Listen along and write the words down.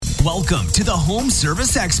Welcome to the Home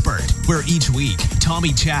Service Expert, where each week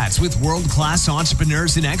Tommy chats with world-class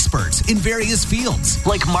entrepreneurs and experts in various fields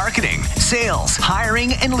like marketing, sales,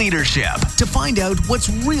 hiring, and leadership to find out what's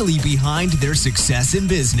really behind their success in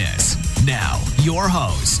business. Now, your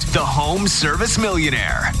host, the Home Service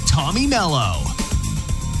Millionaire, Tommy Mello.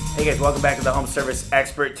 Hey guys, welcome back to the Home Service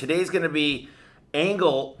Expert. Today's going to be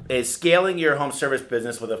angle is scaling your home service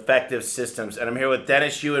business with effective systems. And I'm here with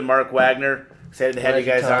Dennis Yu and Mark Wagner. Excited to have you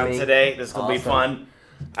guys on today. This will be fun.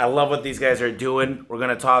 I love what these guys are doing. We're going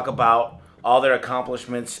to talk about all their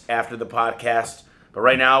accomplishments after the podcast. But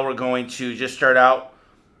right now we're going to just start out.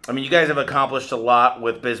 I mean, you guys have accomplished a lot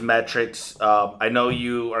with BizMetrics. I know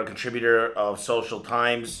you are a contributor of Social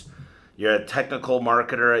Times. You're a technical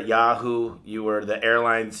marketer at Yahoo. You were the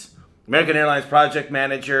American Airlines project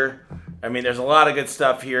manager. I mean, there's a lot of good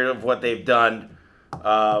stuff here of what they've done.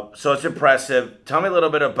 So it's impressive. Tell me a little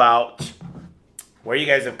bit about where you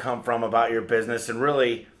guys have come from, about your business, and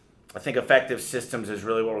really, I think effective systems is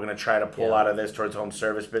really what we're going to try to pull out of this towards home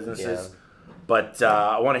service businesses. Yeah. But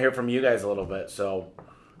I want to hear from you guys a little bit. So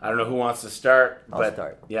I don't know who wants to start. I'll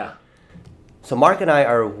start. Yeah. So Mark and I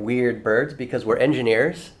are weird birds because we're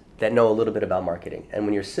engineers that know a little bit about marketing. And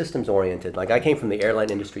when you're systems oriented, like I came from the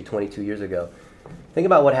airline industry 22 years ago, think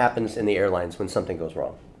about what happens in the airlines when something goes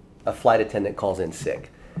wrong. A flight attendant calls in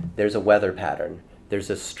sick. There's a weather pattern.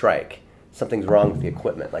 There's a strike. Something's wrong with the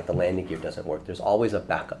equipment, like the landing gear doesn't work. There's always a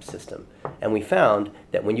backup system. And we found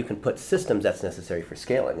that when you can put systems, that's necessary for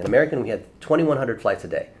scaling. In American, we had 2,100 flights a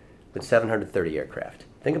day with 730 aircraft.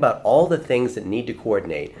 Think about all the things that need to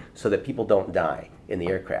coordinate so that people don't die in the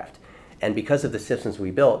aircraft. And because of the systems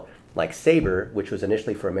we built, like Sabre, which was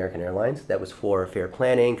initially for American Airlines, that was for fare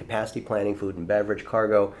planning, capacity planning, food and beverage,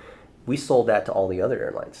 cargo, we sold that to all the other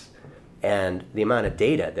airlines. And the amount of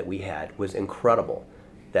data that we had was incredible.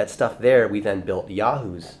 That stuff there, we then built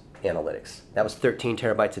Yahoo's analytics. That was 13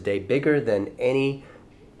 terabytes a day, bigger than any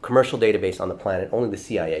commercial database on the planet. Only the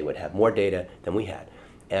CIA would have more data than we had.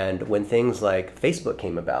 And when things like Facebook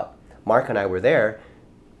came about, Mark and I were there,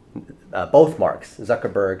 both Marks,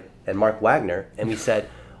 Zuckerberg and Mark Wagner, and we said,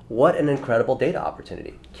 what an incredible data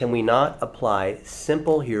opportunity. Can we not apply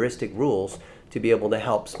simple heuristic rules to be able to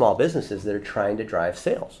help small businesses that are trying to drive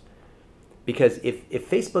sales? Because if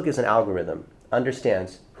Facebook is an algorithm,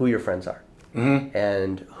 understands who your friends are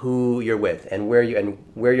and who you're with and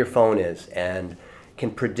where your phone is and can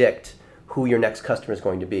predict who your next customer is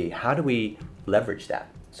going to be, how do we leverage that?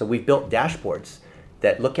 So we've built dashboards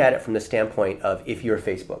that look at it from the standpoint of if you're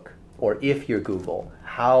Facebook or if you're Google,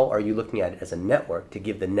 how are you looking at it as a network to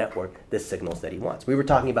give the network the signals that he wants? We were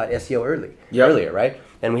talking about SEO earlier, right?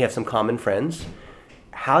 And we have some common friends.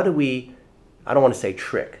 How do we, I don't want to say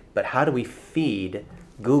trick, but how do we feed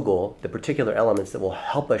Google the particular elements that will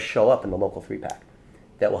help us show up in the local 3-pack,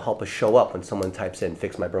 that will help us show up when someone types in,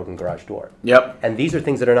 fix my broken garage door? Yep. And these are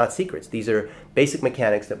things that are not secrets. These are basic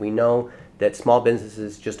mechanics that we know that small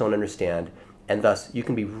businesses just don't understand, and thus you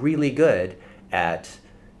can be really good at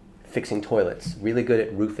fixing toilets, really good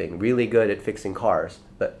at roofing, really good at fixing cars,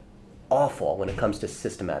 but awful when it comes to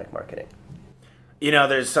systematic marketing. You know,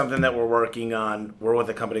 there's something that we're working on. We're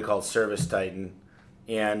with a company called Service Titan,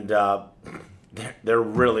 and they're a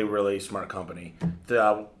really, really smart company.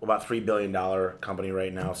 About $3 billion company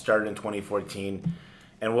right now. Started in 2014.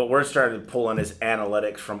 And what we're starting to pull in is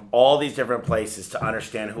analytics from all these different places to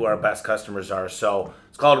understand who our best customers are. So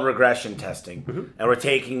it's called regression testing. And we're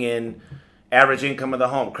taking in average income of the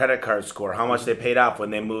home, credit card score, how much they paid off when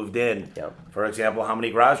they moved in. For example, how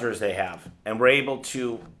many garage doors they have. And we're able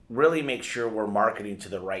to really make sure we're marketing to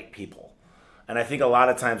the right people. And I think a lot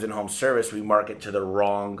of times in home service, we market to the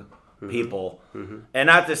wrong people, and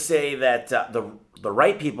not to say that the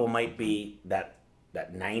right people might be that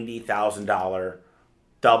 $90,000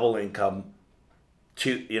 double income,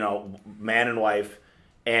 man and wife,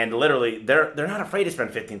 and literally they're not afraid to spend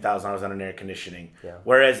 $15,000 on an air conditioning.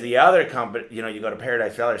 Whereas the other company, you go to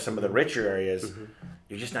Paradise Valley or some of the richer areas,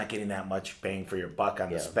 you're just not getting that much bang for your buck on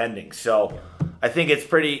the spending. So I think it's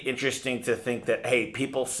pretty interesting to think that, hey,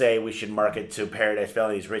 people say we should market to Paradise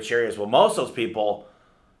Valley, these rich areas. Well, most of those people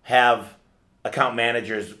have account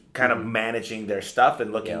managers kind of managing their stuff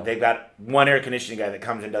and looking. They've got one air conditioning guy that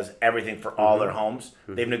comes and does everything for all their homes.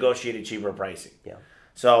 They've negotiated cheaper pricing.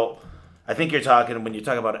 So I think when you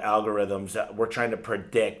talk about algorithms, we're trying to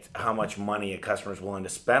predict how much money a customer is willing to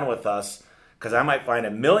spend with us, because I might find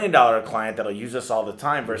 $1 million client that'll use us all the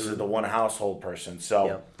time versus the one household person.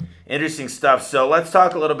 So interesting stuff. So let's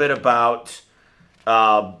talk a little bit about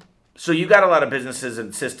so you got a lot of businesses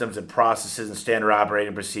and systems and processes and standard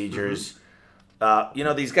operating procedures.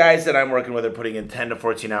 these guys that I'm working with are putting in 10 to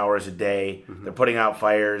 14 hours a day. Mm-hmm. They're putting out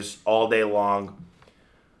fires all day long.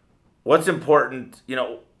 What's important,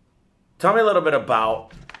 tell me a little bit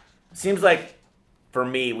about, seems like for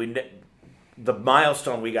me, the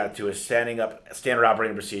milestone we got to is standing up standard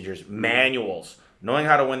operating procedures, manuals, knowing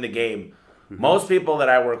how to win the game. Mm-hmm. Most people that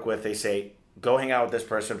I work with, they say, go hang out with this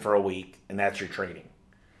person for a week, and that's your training.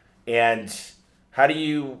 And how do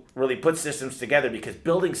you really put systems together? Because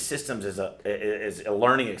building systems is a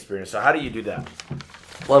learning experience. So how do you do that?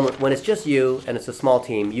 Well, when it's just you and it's a small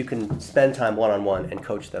team, you can spend time one-on-one and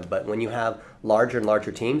coach them. But when you have larger and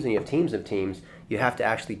larger teams and you have teams of teams, you have to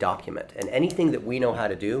actually document. And anything that we know how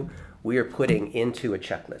to do, we are putting into a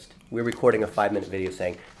checklist. We're recording a 5-minute video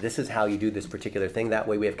saying, this is how you do this particular thing. That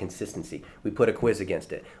way we have consistency. We put a quiz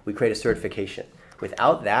against it. We create a certification.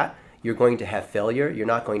 Without that, you're going to have failure. You're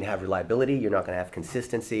not going to have reliability. You're not going to have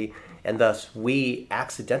consistency. And thus, we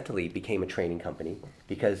accidentally became a training company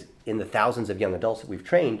because in the thousands of young adults that we've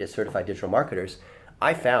trained as certified digital marketers,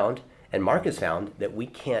 I found, and Mark has found, that we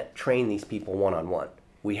can't train these people one-on-one.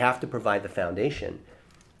 We have to provide the foundation.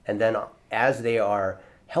 And then as they are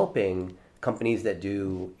helping companies that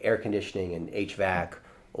do air conditioning and HVAC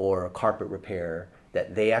or carpet repair,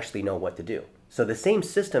 that they actually know what to do. So the same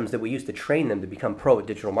systems that we use to train them to become pro at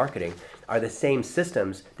digital marketing are the same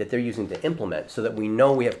systems that they're using to implement so that we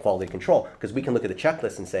know we have quality control, because we can look at the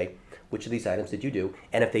checklist and say, which of these items did you do?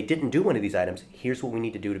 And if they didn't do one of these items, here's what we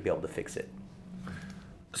need to do to be able to fix it.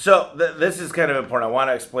 So this is kind of important. I want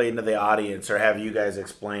to explain to the audience, or have you guys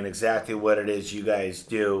explain exactly what it is you guys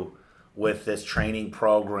do with this training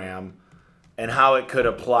program and how it could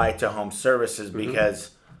apply to home services,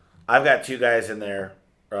 because I've got two guys in there,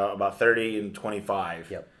 about 30 and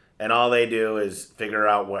 25. Yep. And all they do is figure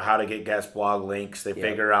out how to get guest blog links. They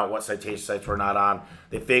figure out what citation sites we're not on.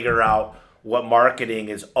 They figure out what marketing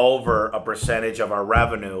is over a percentage of our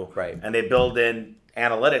revenue. Right. And they build in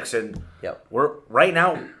analytics. And Yep. we're right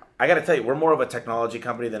now, I got to tell you, we're more of a technology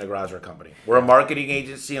company than a garage door company. We're a marketing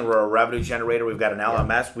agency and we're a revenue generator. We've got an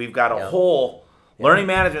LMS. We've got a whole learning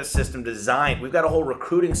management system designed. We've got a whole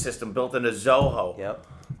recruiting system built into Zoho. Yep.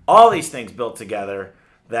 All these things built together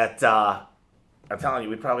that I'm telling you,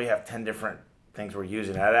 we probably have 10 different things we're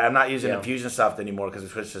using. I'm not using Infusionsoft anymore because we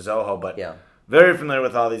switched to Zoho, but very familiar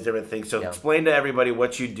with all these different things. So explain to everybody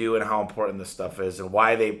what you do and how important this stuff is and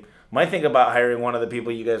why they might think about hiring one of the people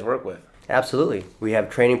you guys work with. Absolutely. We have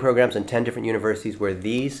training programs in 10 different universities where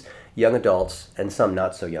these young adults, and some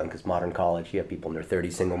not so young because modern college, you have people in their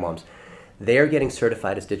 30s, single moms, they're getting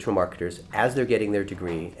certified as digital marketers as they're getting their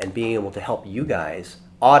degree and being able to help you guys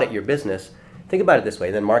audit your business. Think about it this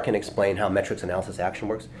way, then Mark can explain how metrics analysis action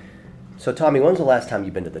works. So Tommy, when's the last time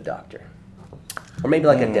you've been to the doctor? Or maybe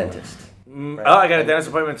like a dentist? Right? Oh, I got a dentist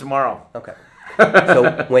appointment tomorrow. Okay.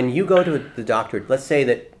 So when you go to the doctor, let's say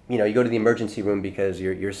that you go to the emergency room because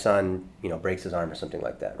your son breaks his arm or something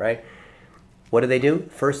like that, right? What do?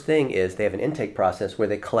 First thing is they have an intake process where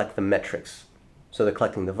they collect the metrics. So they're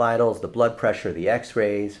collecting the vitals, the blood pressure, the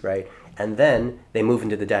x-rays, right? And then they move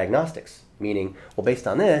into the diagnostics, meaning, well, based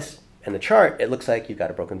on this, and the chart, it looks like you've got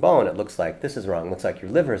a broken bone. It looks like this is wrong. It looks like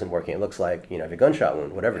your liver isn't working. It looks like you have a gunshot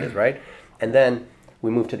wound, whatever it is, right? And then we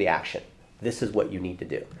move to the action. This is what you need to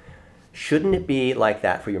do. Shouldn't it be like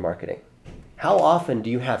that for your marketing? How often do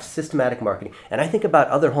you have systematic marketing? And I think about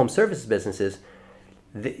other home services businesses.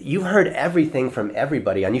 You've heard everything from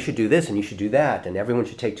everybody on you should do this and you should do that, and everyone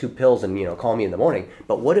should take 2 pills and call me in the morning.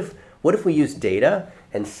 But what if we use data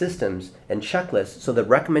and systems and checklists so the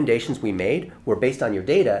recommendations we made were based on your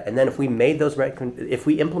data, and then if we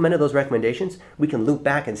implemented those recommendations, we can loop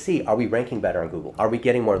back and see, are we ranking better on Google? Are we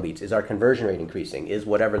getting more leads? Is our conversion rate increasing? Is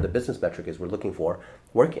whatever the business metric is we're looking for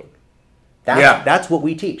working? That's what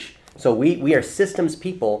we teach. So we are systems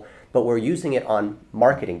people, but we're using it on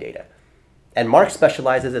marketing data. And Mark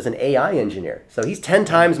specializes as an AI engineer. So he's 10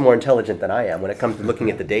 times more intelligent than I am when it comes to looking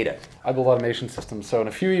at the data. I build automation systems. So in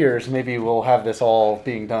a few years, maybe we'll have this all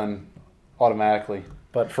being done automatically.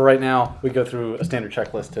 But for right now, we go through a standard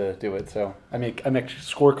checklist to do it. So I make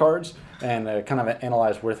scorecards and kind of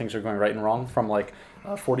analyze where things are going right and wrong from like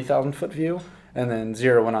a 40,000 foot view, and then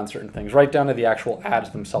zero in on certain things, right down to the actual ads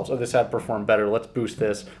themselves. Oh, this ad performed better. Let's boost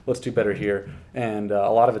this. Let's do better here. And a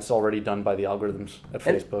lot of it's already done by the algorithms at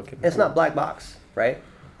Facebook. It's not black box, right?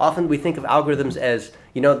 Often we think of algorithms as,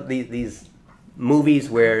 these movies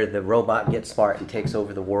where the robot gets smart and takes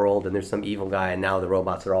over the world and there's some evil guy and now the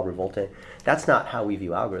robots are all revolting. That's not how we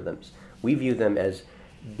view algorithms. We view them as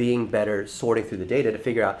being better sorting through the data to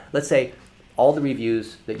figure out, let's say, all the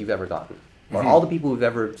reviews that you've ever gotten. Or all the people who've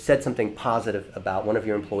ever said something positive about one of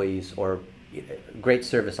your employees or great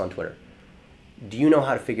service on Twitter. do you know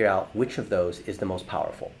how to figure out which of those is the most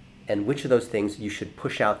powerful? And which of those things you should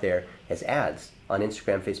push out there as ads on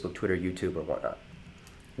Instagram, Facebook, Twitter, YouTube, or whatnot?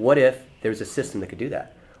 What if there's a system that could do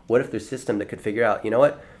that? What if there's a system that could figure out, you know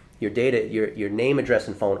what, your data, your name, address,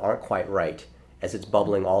 and phone aren't quite right as it's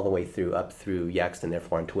bubbling all the way through, up through Yext, and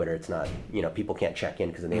therefore on Twitter it's not, people can't check in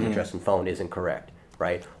because the name, address, and phone isn't correct,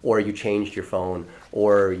 right? Or you changed your phone,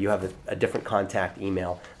 or you have a different contact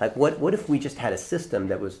email. Like what if we just had a system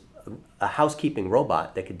that was a housekeeping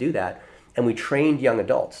robot that could do that, and we trained young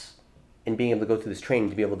adults in being able to go through this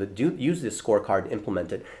training to be able to use this scorecard to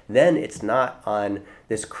implement it? Then it's not on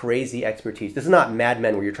this crazy expertise. This is not Mad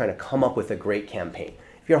Men where you're trying to come up with a great campaign.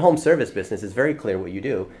 If you're a home service business, it's very clear what you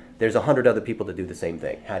do. There's 100 other people that do the same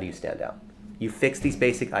thing. How do you stand out? You fix these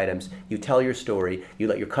basic items, you tell your story, you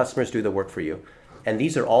let your customers do the work for you. And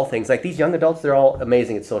these are all things, like these young adults, they're all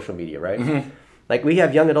amazing at social media, right? Mm-hmm. Like we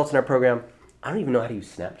have young adults in our program, I don't even know how to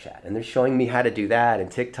use Snapchat. And they're showing me how to do that,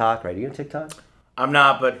 and TikTok, right? Are you on TikTok? I'm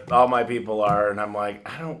not, but all my people are, and I'm like,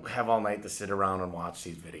 I don't have all night to sit around and watch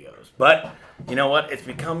these videos. But you know what? It's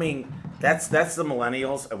becoming, that's the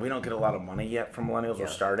millennials, and we don't get a lot of money yet from millennials. Yeah.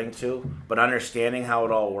 We're starting to, but understanding how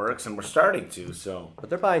it all works, and we're starting to, so. But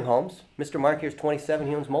they're buying homes. Mr. Mark here's 27,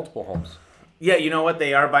 he owns multiple homes. Yeah, you know what?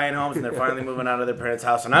 They are buying homes, and they're finally moving out of their parents'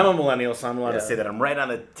 house. And I'm a millennial, so I'm allowed to say that. I'm right on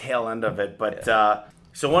the tail end of it. But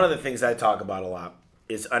so one of the things I talk about a lot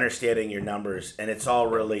is understanding your numbers, and it's all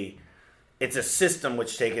really, it's a system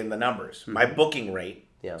which takes in the numbers. Mm-hmm. My booking rate.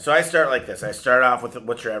 Yeah. So I start like this. I start off with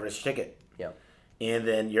what's your average ticket. Yeah. And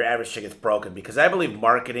then your average ticket's broken, because I believe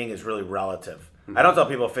marketing is really relative. Mm-hmm. I don't tell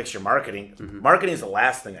people to fix your marketing. Mm-hmm. Marketing is the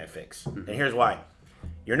last thing I fix. Mm-hmm. And here's why.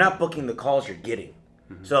 You're not booking the calls you're getting.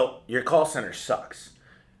 Mm-hmm. So your call center sucks.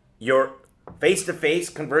 Your face-to-face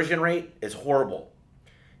conversion rate is horrible.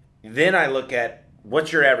 Then I look at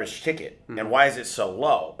what's your average ticket, mm-hmm. and why is it so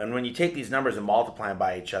low? And when you take these numbers and multiply them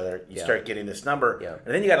by each other, you start getting this number. Yeah.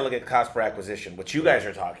 And then you got to look at cost per acquisition, which you guys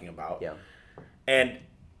are talking about. Yeah. And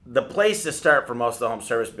the place to start for most of the home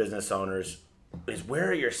service business owners is, where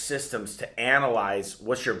are your systems to analyze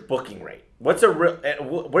what's your booking rate? Where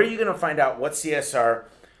are you going to find out what CSR?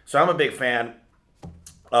 So I'm a big fan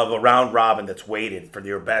of a round robin that's weighted for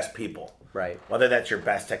your best people. Right. Whether that's your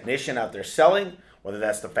best technician out there selling, whether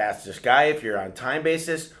that's the fastest guy if you're on time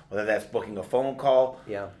basis, whether that's booking a phone call.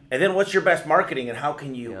 Yeah. And then what's your best marketing, and how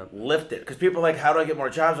can you lift it? Because people are like, how do I get more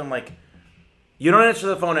jobs? I'm like, you don't answer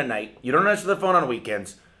the phone at night. You don't answer the phone on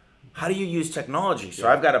weekends. How do you use technology? So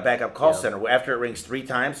I've got a backup call center. After it rings 3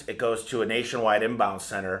 times, it goes to a nationwide inbound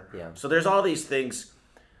center. Yeah. So there's all these things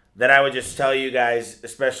that I would just tell you guys,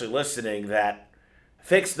 especially listening, that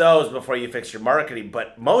fix those before you fix your marketing.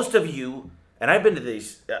 But most of you, and I've been to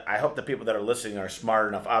these, I hope the people that are listening are smart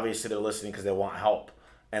enough. Obviously, they're listening because they want help,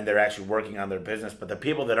 and they're actually working on their business. But the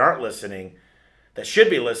people that aren't listening, that should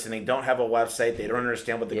be listening, don't have a website. They don't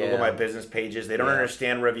understand what the Google My Business page is. They don't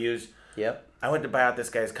understand reviews. Yep. I went to buy out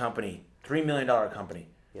this guy's company, $3 million company.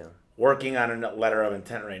 Yeah. Working on a letter of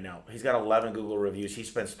intent right now. He's got 11 Google reviews. He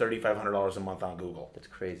spends $3,500 a month on Google. That's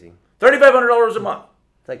crazy. $3,500 a month.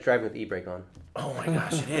 It's like driving with e-brake on. Oh my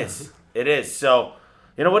gosh, it is. It is. So,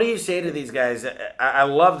 what do you say to these guys? I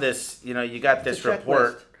love this. You got this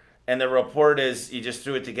report, and the report is, you just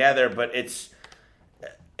threw it together, but it's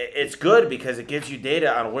good because it gives you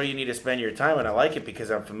data on where you need to spend your time, and I like it because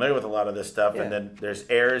I'm familiar with a lot of this stuff. Yeah. And then there's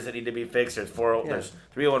errors that need to be fixed. There's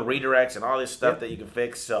 301 redirects and all this stuff that you can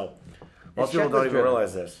fix. So most people don't even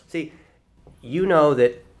realize this. See, you know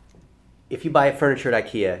that if you buy furniture at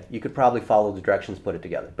IKEA, you could probably follow the directions, put it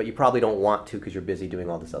together, but you probably don't want to because you're busy doing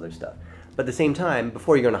all this other stuff. But at the same time,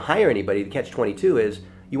 before you're going to hire anybody, the catch-22 is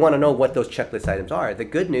you want to know what those checklist items are. The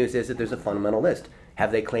good news is that there's a fundamental list.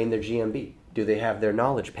 Have they claimed their GMB? Do they have their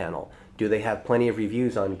knowledge panel? Do they have plenty of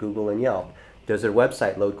reviews on Google and Yelp? Does their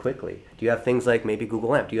website load quickly? Do you have things like maybe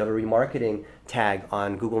Google AMP? Do you have a remarketing tag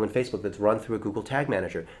on Google and Facebook that's run through a Google Tag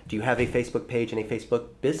Manager? Do you have a Facebook page and a Facebook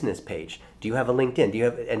business page? Do you have a LinkedIn?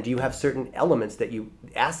 Do you have certain elements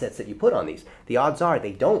assets that you put on these? The odds are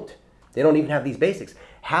they don't. They don't even have these basics.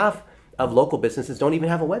 Half of local businesses don't even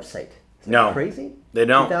have a website. Isn't that crazy? They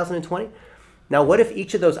don't. 2020. Now, what if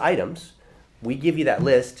each of those items, we give you that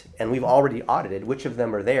list, and we've already audited which of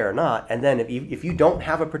them are there or not, and then if you don't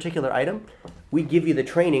have a particular item, we give you the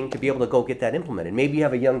training to be able to go get that implemented. Maybe you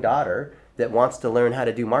have a young daughter that wants to learn how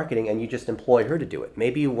to do marketing, and you just employ her to do it.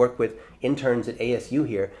 Maybe you work with interns at ASU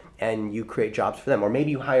here, and you create jobs for them. Or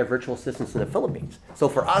maybe you hire virtual assistants in the Philippines. So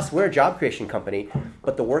for us, we're a job creation company,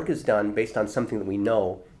 but the work is done based on something that we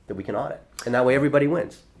know that we can audit. And that way everybody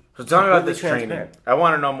wins. So tell me about this training. I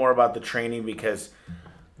want to know more about the training, because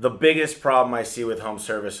the biggest problem I see with home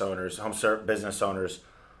service owners, business owners,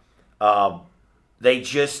 they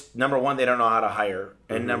just, number one, they don't know how to hire.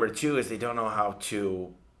 And number two is they don't know how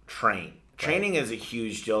to train. Training is a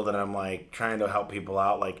huge deal that I'm like trying to help people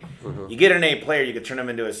out. Like you get an A player, you could turn them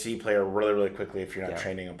into a C player really, really quickly if you're not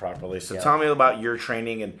training them properly. So tell me about your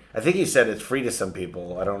training. And I think you said it's free to some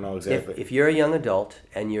people. I don't know exactly. If you're a young adult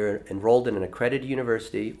and you're enrolled in an accredited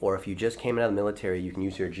university, or if you just came out of the military, you can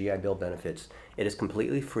use your GI Bill benefits. It is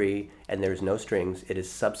completely free and there's no strings. It is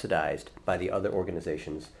subsidized by the other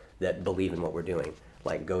organizations that believe in what we're doing,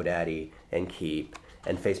 like GoDaddy and Keep.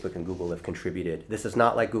 And Facebook and Google have contributed. This is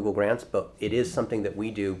not like Google Grants, but it is something that we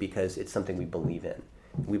do because it's something we believe in.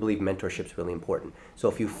 We believe mentorship is really important. So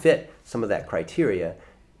if you fit some of that criteria,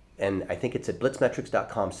 and I think it's at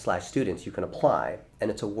blitzmetrics.com/students, you can apply, and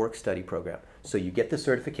it's a work-study program. So you get the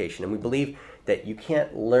certification, and we believe that you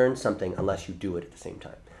can't learn something unless you do it at the same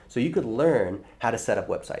time. So you could learn how to set up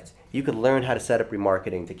websites. You could learn how to set up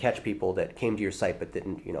remarketing to catch people that came to your site but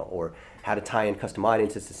didn't, or how to tie in custom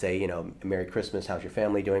audiences to say, Merry Christmas, how's your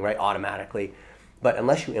family doing, right, automatically. But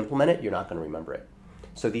unless you implement it, you're not going to remember it.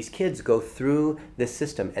 So these kids go through this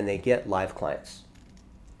system and they get live clients.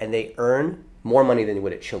 And they earn more money than they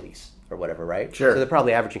would at Chili's or whatever, right? Sure. So they're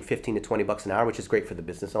probably averaging $15 to $20 an hour, which is great for the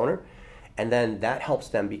business owner. And then that helps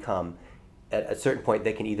them become, at a certain point,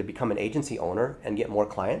 they can either become an agency owner and get more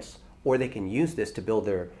clients, or they can use this to build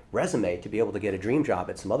their resume to be able to get a dream job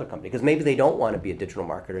at some other company. Because maybe they don't want to be a digital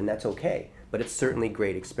marketer, and that's okay. But it's certainly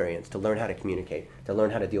great experience to learn how to communicate, to learn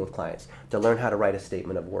how to deal with clients, to learn how to write a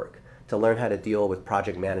statement of work, to learn how to deal with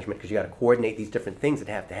project management, because you got to coordinate these different things that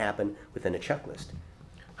have to happen within a checklist.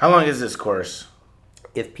 How long is this course?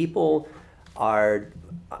 If people are,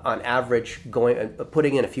 on average,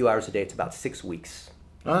 putting in a few hours a day, it's about 6 weeks.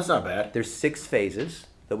 Oh, that's not bad. There's 6 phases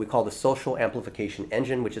that we call the social amplification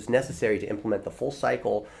engine, which is necessary to implement the full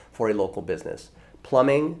cycle for a local business.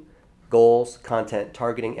 Plumbing, goals, content,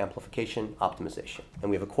 targeting, amplification, optimization. And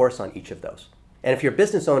we have a course on each of those. And if you're a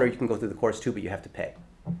business owner, you can go through the course too, but you have to pay.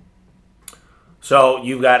 So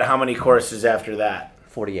you've got how many courses after that?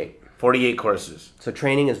 48. 48 courses. So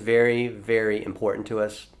training is very, very important to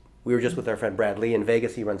us. We were just with our friend Brad Lee in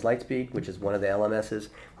Vegas. He runs Lightspeed, which is one of the LMSs.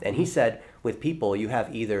 And he said, with people, you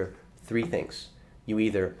have either 3 things. You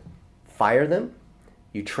either fire them,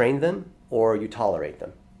 you train them, or you tolerate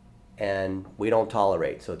them. And we don't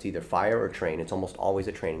tolerate, so it's either fire or train. It's almost always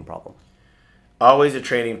a training problem. Always a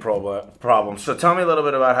training problem. So tell me a little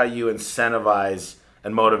bit about how you incentivize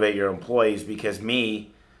and motivate your employees, because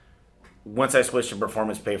once I switched to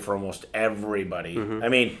performance pay for almost everybody, I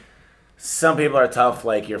mean, some people are tough,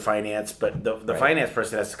 like your finance, but the finance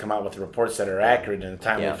person has to come out with reports that are accurate in a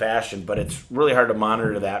timely fashion. But it's really hard to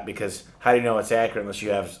monitor that, because how do you know it's accurate unless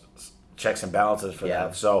you have checks and balances for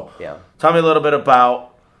that? So tell me a little bit about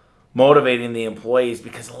motivating the employees,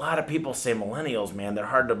 because a lot of people say millennials, man, they're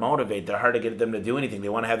hard to motivate. They're hard to get them to do anything. They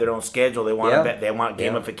want to have their own schedule. They want they want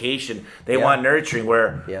gamification. They want nurturing,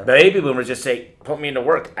 where the baby boomers just say, put me into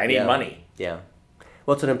work. I need money. Yeah.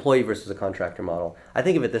 Well, it's an employee versus a contractor model. I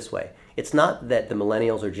think of it this way. It's not that the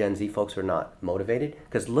millennials or Gen Z folks are not motivated,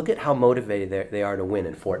 because look at how motivated they are to win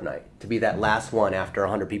in Fortnite, to be that last one after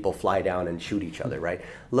 100 people fly down and shoot each other, right?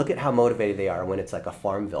 Look at how motivated they are when it's like a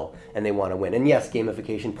Farmville and they want to win. And yes,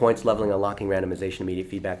 gamification, points, leveling, unlocking, randomization, immediate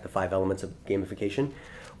feedback, the 5 elements of gamification.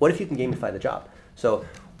 What if you can gamify the job? So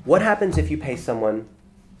what happens if you pay someone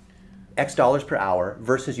X dollars per hour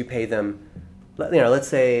versus you pay them, let's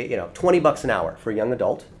say, $20 an hour for a young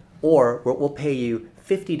adult, or we'll pay you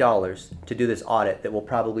 $50 to do this audit that will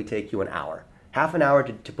probably take you an hour. Half an hour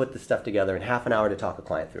to put this stuff together and half an hour to talk a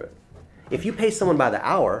client through it. If you pay someone by the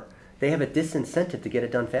hour, they have a disincentive to get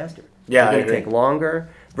it done faster. Yeah, it's going to take longer,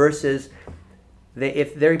 versus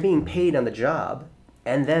if they're being paid on the job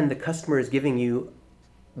and then the customer is giving you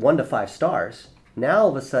 1 to 5 stars, now all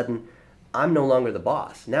of a sudden I'm no longer the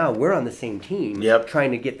boss. Now we're on the same team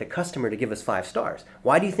trying to get the customer to give us 5 stars.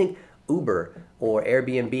 Why do you think Uber or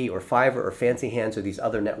Airbnb or Fiverr or Fancy Hands or these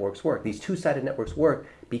other networks work? These two-sided networks work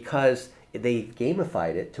because they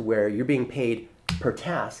gamified it to where you're being paid per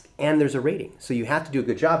task and there's a rating. So you have to do a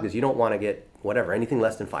good job, because you don't want to get anything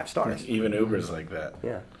less than 5 stars. Even Uber's like that.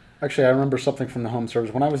 Yeah. Actually, I remember something from the home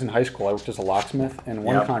service. When I was in high school, I worked as a locksmith, and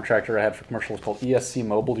one contractor I had for commercial was called ESC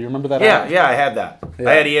Mobile. Do you remember that? Yeah, I had that. Yeah.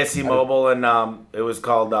 I had ESC Mobile, and it was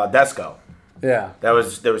called Desco. Yeah. There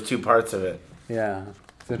was 2 parts of it. Yeah.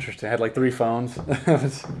 It's interesting. I had like 3 phones.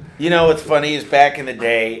 What's funny is back in the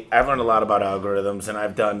day, I've learned a lot about algorithms, and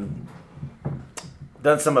I've done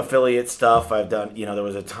some affiliate stuff. I've done, there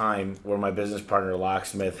was a time where my business partner,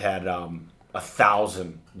 Locksmith, had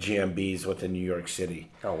 1,000 GMBs within New York City.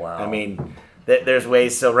 Oh, wow. I mean, there's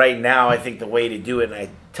ways. So right now, I think the way to do it, and I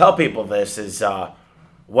tell people this, is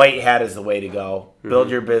white hat is the way to go. Build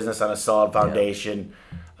your business on a solid foundation.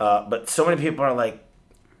 But so many people are like,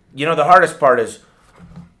 the hardest part is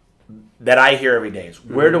that I hear every day is,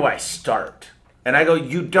 where do I start? And I go,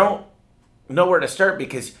 you don't know where to start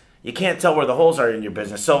because you can't tell where the holes are in your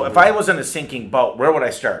business. So if I was in a sinking boat, where would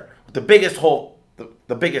I start? The biggest hole.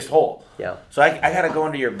 The biggest hole. Yeah. So I got to go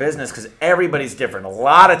into your business because everybody's different. A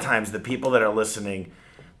lot of times the people that are listening,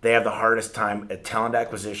 they have the hardest time at talent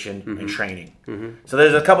acquisition and training. So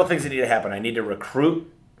there's a couple things that need to happen. I need to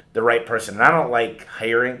recruit the right person. And I don't like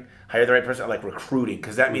hire the right person. I like recruiting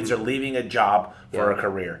because that means they're leaving a job for a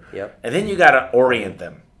career. Yep. And then you got to orient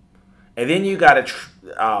them. And then you got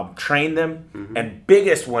to train them. And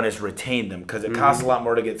biggest one is retain them because it costs a lot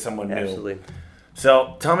more to get someone new. Absolutely.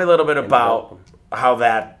 So tell me a little bit about how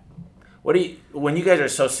that, when you guys are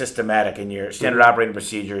so systematic in your standard operating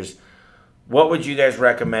procedures, what would you guys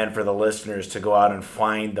recommend for the listeners to go out and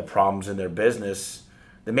find the problems in their business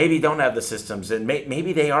that maybe don't have the systems and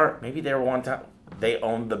maybe they're one time, they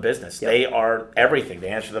own the business. Yep. They are everything. They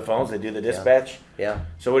answer the phones, they do the dispatch. Yeah.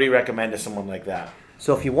 So what do you recommend to someone like that?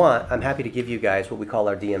 So if you want, I'm happy to give you guys what we call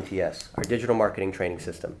our DMTS, our digital marketing training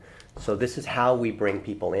system. So this is how we bring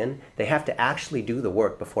people in. They have to actually do the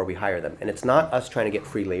work before we hire them. And it's not us trying to get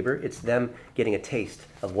free labor. It's them getting a taste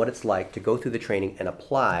of what it's like to go through the training and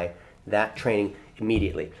apply that training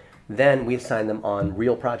immediately. Then we assign them on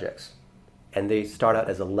real projects. And they start out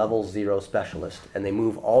as a level 0 specialist. And they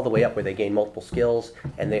move all the way up where they gain multiple skills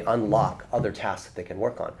and they unlock other tasks that they can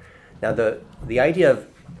work on. Now the idea of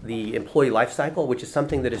the employee life cycle, which is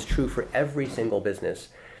something that is true for every single business,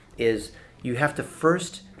 is you have to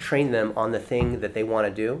first train them on the thing that they want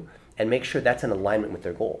to do and make sure that's in alignment with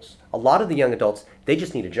their goals. A lot of the young adults, they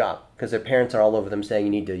just need a job because their parents are all over them saying you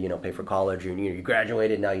need to, pay for college, or you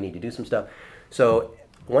graduated, now you need to do some stuff. So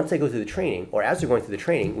once they go through the training, or as they're going through the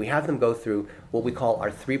training, we have them go through what we call our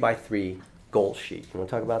 3x3 goal sheet. You want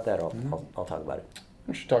to talk about that? I'll talk about it.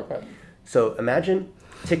 We should talk about it. So imagine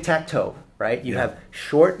tic-tac-toe, right? You have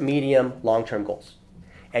short, medium, long-term goals.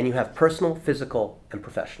 And you have personal, physical, and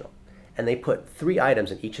professional. And they put 3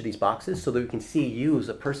 items in each of these boxes so that we can see you as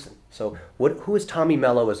a person. So who is Tommy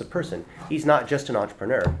Mello as a person? He's not just an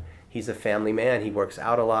entrepreneur. He's a family man. He works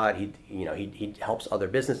out a lot. He helps other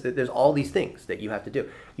business. There's all these things that you have to do.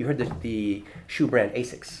 You heard the shoe brand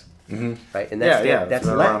Asics, right? And that's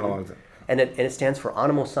Latin. And it stands for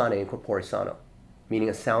animo sane and corpore sano, meaning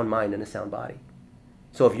a sound mind and a sound body.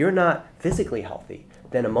 So if you're not physically healthy,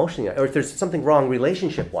 then emotionally, or if there's something wrong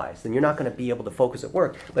relationship-wise, then you're not going to be able to focus at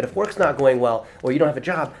work. But if work's not going well, or you don't have a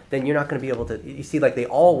job, then you're not going to be able to, you see, like they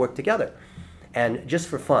all work together. And just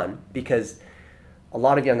for fun, because a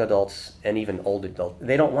lot of young adults, and even old adults,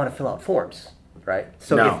 they don't want to fill out forms, right?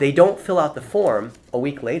 So if they don't fill out the form a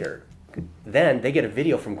week later, then they get a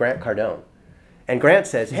video from Grant Cardone. And Grant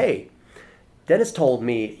says, hey, Dennis told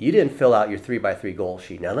me you didn't fill out your 3x3 goal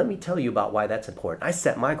sheet. Now let me tell you about why that's important. I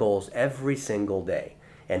set my goals every single day.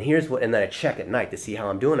 And and then I check at night to see how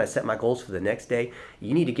I'm doing. I set my goals for the next day.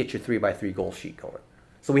 You need to get your 3x3 goal sheet going.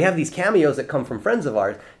 So we have these cameos that come from friends of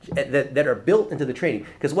ours that are built into the training.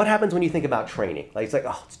 Because what happens when you think about training? Like it's like,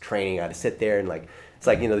 oh, it's training. I got to sit there and it's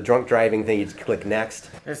like the drunk driving thing. You just click next.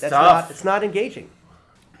 It's tough. It's not engaging.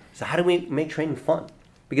 So how do we make training fun?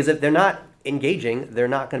 Because if they're not engaging, they're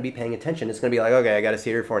not going to be paying attention. It's going to be like, okay, I got to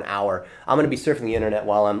sit here for an hour. I'm going to be surfing the internet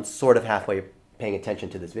while I'm sort of halfway paying attention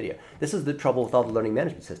to this video. This is the trouble with all the learning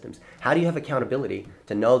management systems. How do you have accountability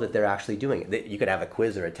to know that they're actually doing it? You could have a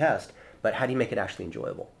quiz or a test, but how do you make it actually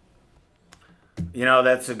enjoyable?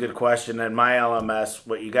 That's a good question. And my LMS,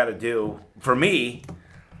 what you got to do, for me,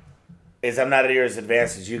 is I'm not as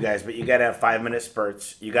advanced as you guys, but you got to have 5-minute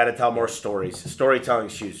spurts. You got to tell more stories. Storytelling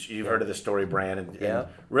shoes. You've heard of the Story brand. And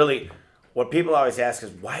really, what people always ask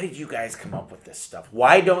is, why did you guys come up with this stuff?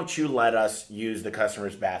 Why don't you let us use the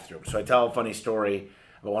customer's bathroom? So I tell a funny story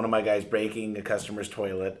about one of my guys breaking a customer's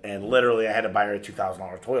toilet, and literally I had to buy her a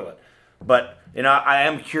 $2,000 toilet. But, I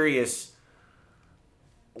am curious.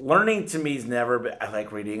 Learning to me is never been, I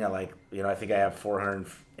like reading. I like, I think I have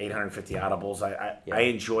 850 audibles. I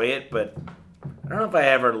enjoy it, but I don't know if I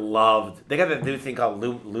ever loved. They got that new thing called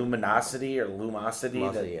Luminosity or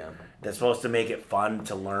Lumosity. That's supposed to make it fun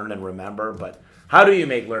to learn and remember. But how do you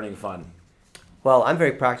make learning fun? Well, I'm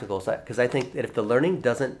very practical because I think that if the learning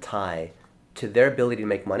doesn't tie to their ability to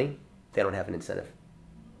make money, they don't have an incentive,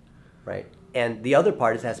 right? And the other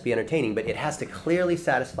part is it has to be entertaining, but it has to clearly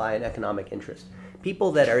satisfy an economic interest.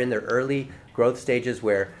 People that are in their early growth stages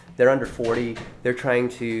where they're under 40, they're trying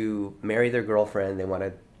to marry their girlfriend, they want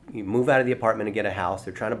to move out of the apartment and get a house,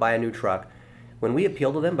 they're trying to buy a new truck. When we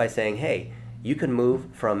appeal to them by saying, hey, you can move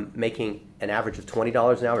from making an average of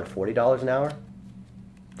 $20 an hour to $40 an hour,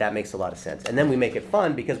 that makes a lot of sense. And then we make it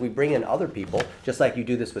fun because we bring in other people, just like you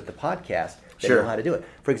do this with the podcast, that Sure. know how to do it.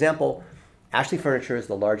 For example, Ashley Furniture is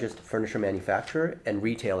the largest furniture manufacturer and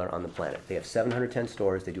retailer on the planet. They have 710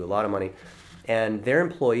 stores. They do a lot of money. And their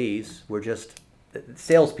employees were just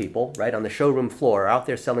salespeople, right, on the showroom floor, out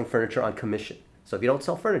there selling furniture on commission. So if you don't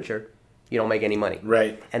sell furniture, you don't make any money.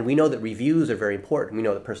 Right. And we know that reviews are very important. We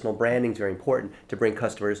know that personal branding is very important to bring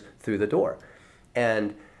customers through the door.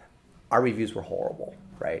 And our reviews were horrible,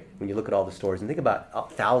 right? When you look at all the stores and think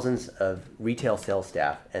about thousands of retail sales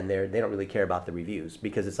staff, and they don't really care about the reviews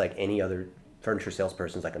because it's like any other furniture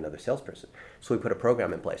salesperson is like another salesperson. So we put a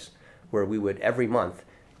program in place where we would every month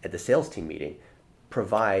at the sales team meeting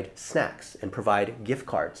provide snacks and provide gift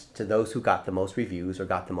cards to those who got the most reviews or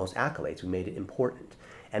got the most accolades. We made it important.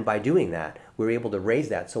 And by doing that, we were able to raise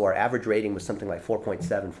that. So our average rating was something like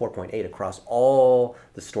 4.7, 4.8 across all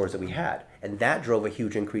the stores that we had. And that drove a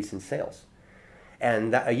huge increase in sales.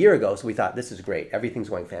 And that, a year ago, so we thought, this is great. Everything's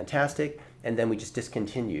going fantastic. And then we just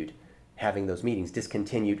discontinued having those meetings,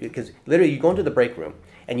 because literally you go into the break room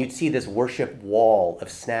and you'd see this worship wall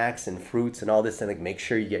of snacks and fruits and all this, and like make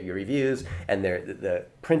sure you get your reviews and the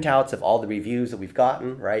printouts of all the reviews that we've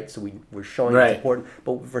gotten, right? So we're showing Right. it's important,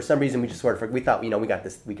 but for some reason we just sort of, we thought, we got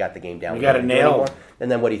the game down. We got it don't do it nailed. anymore.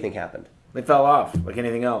 And then what do you think happened? They fell off like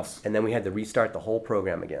anything else. And then we had to restart the whole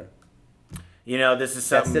program again. You know, this is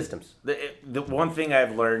That's something. systems. The one thing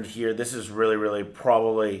I've learned here, this is really, really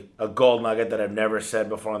probably a gold nugget that I've never said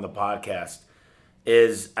before on the podcast,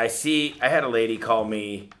 is I had a lady call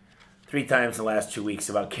me 3 times in the last 2 weeks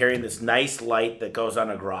about carrying this nice light that goes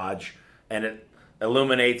on a garage and it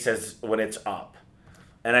illuminates when it's up.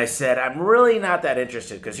 And I said, I'm really not that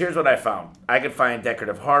interested because here's what I found. I could find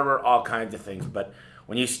decorative hardware, all kinds of things, but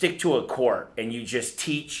when you stick to a core and you just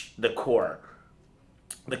teach the core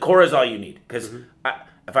is all you need. Because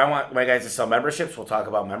if I want my guys to sell memberships, we'll talk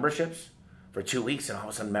about memberships for 2 weeks, and all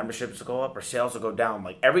of a sudden memberships will go up or sales will go down.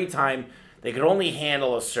 Like every time they could only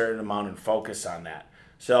handle a certain amount and focus on that.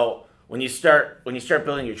 So when you start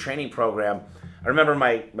building your training program, I remember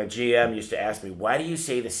my GM used to ask me, why do you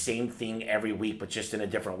say the same thing every week but just in a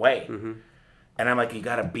different way? Mm-hmm. And I'm like, you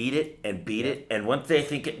got to beat it and beat it. And once they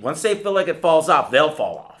feel like it falls off, they'll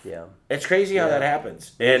fall off. Yeah. It's crazy how that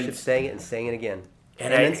happens. And saying it and saying it again.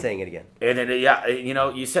 And then saying it again. And then, yeah, you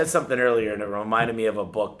know, you said something earlier and it reminded me of a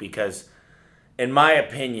book because, in my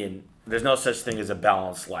opinion, there's no such thing as a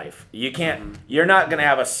balanced life. You can't, you're not going to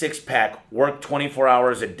have a 6-pack, work 24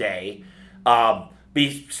 hours a day,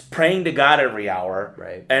 be praying to God every hour,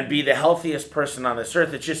 right, and be the healthiest person on this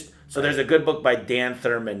earth. It's just, so there's a good book by Dan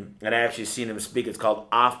Thurman, and I actually seen him speak. It's called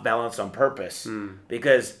Off Balance on Purpose.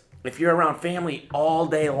 Because if you're around family all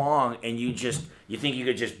day long and you think you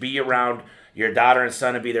could just be around your daughter and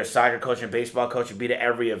son and be their soccer coach and baseball coach and be to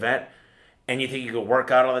every event, and you think you could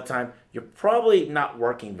work out all the time, you're probably not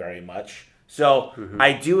working very much. So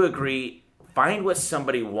I do agree, find what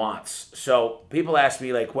somebody wants. So people ask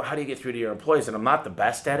me, like, well, how do you get through to your employees? And I'm not the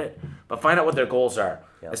best at it, but find out what their goals are.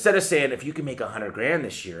 Yep. Instead of saying, if you can make $100,000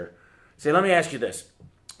 this year, say, let me ask you this.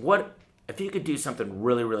 What if you could do something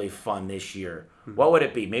really, really fun this year? What would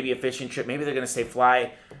it be? Maybe a fishing trip. Maybe they're going to say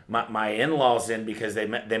fly my in-laws in because they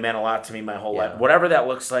meant a lot to me my whole life. Whatever that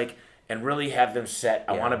looks like, and really have them set.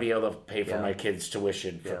 I want to be able to pay for my kids'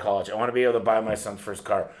 tuition for college. I want to be able to buy my son's first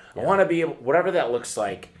car. I want to be able, whatever that looks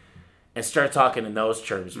like, and start talking in those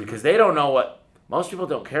terms because they don't know what, most people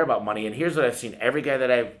don't care about money. And here's what I've seen. Every guy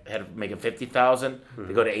that I've had making $50,000,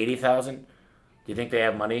 they go to $80,000. Do you think they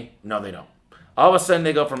have money? No, they don't. All of a sudden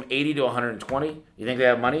they go from 80 to 120. You think they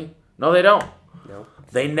have money? No, they don't. No.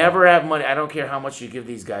 They never have money. I don't care how much you give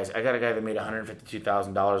these guys. I got a guy that made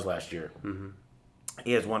 $152,000 last year.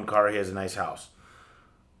 He has one car. He has a nice house.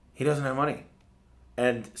 He doesn't have money.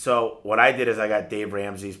 And so what I did is I got Dave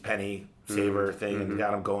Ramsey's penny saver thing and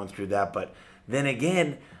got him going through that. But then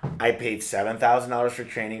again, I paid $7,000 for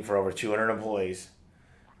training for over 200 employees,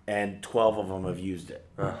 and 12 of them have used it.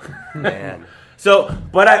 Oh, man. So,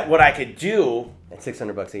 but what I could do, At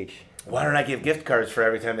 $600 each. why don't I give gift cards for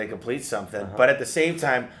every time they complete something? But at the same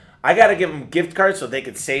time, I got to give them gift cards so they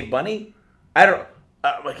could save money. I don't.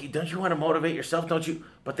 Don't you want to motivate yourself? Don't you?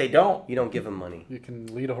 But they don't. You don't give them money. You can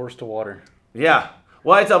lead a horse to water. Yeah.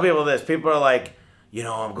 Well, I tell people this. People are like,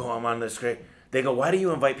 I'm on this great. They go, why do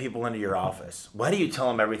you invite people into your office? Why do you tell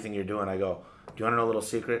them everything you're doing? I go, do you want to know a little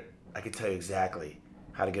secret? I can tell you exactly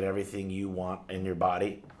how to get everything you want in your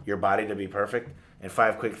body to be perfect, and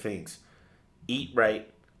 5 quick things. Eat right,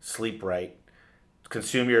 sleep right,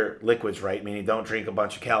 consume your liquids right, meaning don't drink a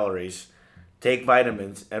bunch of calories, take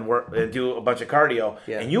vitamins, and work and do a bunch of cardio,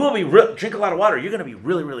 and you will be drink a lot of water. You're going to be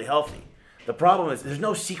really, really healthy. The problem is there's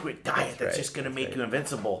no secret diet that's right. just going to make you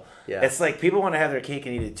invincible. Yeah. It's like people want to have their cake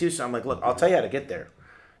and eat it too. So I'm like, look, I'll tell you how to get there.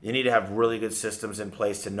 You need to have really good systems in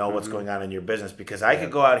place to know what's going on in your business, because I could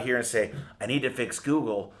go out here and say, I need to fix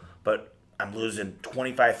Google, but I'm losing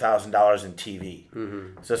 $25,000 in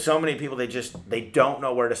TV. So many people, they don't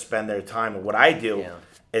know where to spend their time. And what I do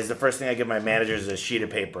is the first thing I give my managers is a sheet of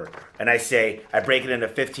paper. And I break it into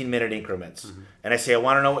 15-minute increments. And I say, I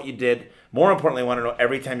want to know what you did. More importantly, I want to know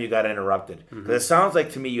every time you got interrupted. Because it sounds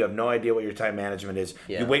like to me you have no idea what your time management is.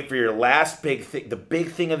 You wait for your last big thing, the big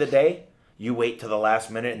thing of the day. You wait till the last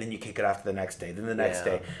minute, and then you kick it off to the next day, then the next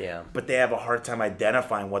day. But they have a hard time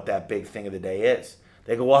identifying what that big thing of the day is.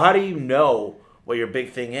 They go, well, how do you know what your big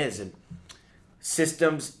thing is? And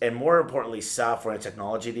systems, and more importantly, software and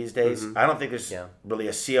technology these days, I don't think there's really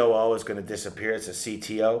a COO is going to disappear. It's a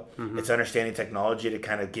CTO. It's understanding technology to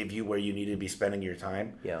kind of give you where you need to be spending your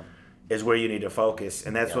time, is where you need to focus.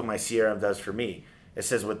 And that's what my CRM does for me. It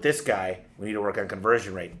says, with this guy, we need to work on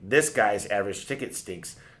conversion rate. This guy's average ticket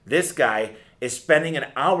stinks. This guy is spending an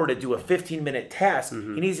hour to do a 15-minute task.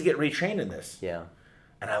 He needs to get retrained in this.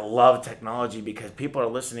 And I love technology because people are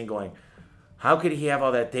listening going, how could he have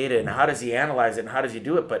all that data, and how does he analyze it, and how does he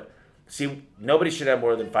do it? But see, nobody should have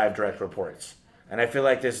more than 5 direct reports. And I feel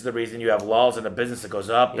like this is the reason you have lulls in a business that goes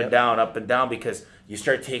up and down, because you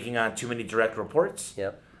start taking on too many direct reports.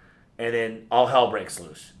 And then all hell breaks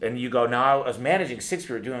loose. And you go, now I was managing 6,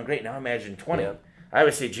 we were doing great, now I'm managing 20. I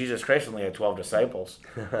always say Jesus Christ only had 12 disciples.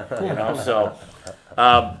 So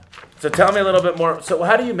tell me a little bit more. So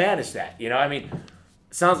how do you manage that? I mean,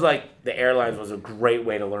 it sounds like the airlines was a great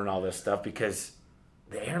way to learn all this stuff, because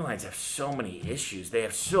the airlines have so many issues. They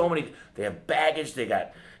have baggage.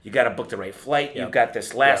 You got to book the right flight. You've got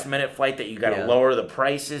this last minute flight that you got to lower the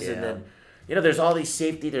prices. And then, there's all these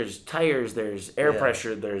safety, there's tires, there's air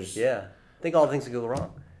pressure, there's... I think all the things that go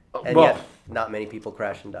wrong. And yet, not many people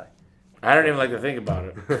crash and die. I don't even like to think about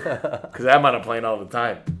it, because I'm on a plane all the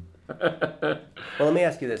time. Well, let me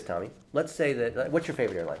ask you this, Tommy. Let's say that, what's your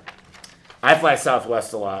favorite airline? I fly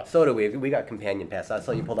Southwest a lot. So do we. We got companion pass. I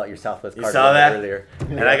saw you pulled out your Southwest card earlier.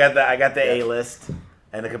 And I got the A-list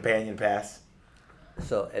and the companion pass.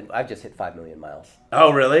 So, and I've just hit 5 million miles.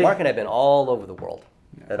 Oh, really? Mark and I have been all over the world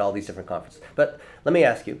at all these different conferences. But let me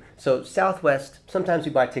ask you. So Southwest, sometimes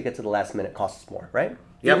we buy tickets at the last minute, costs more, right?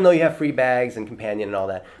 Even though you have free bags and companion and all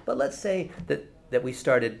that. But let's say that we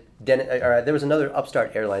started, there was another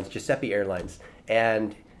upstart airlines, Giuseppe Airlines,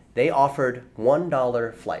 and they offered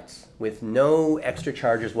 $1 flights with no extra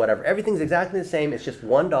charges, whatever. Everything's exactly the same. It's just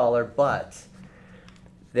 $1, but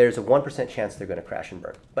there's a 1% chance they're going to crash and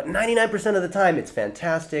burn. But 99% of the time, it's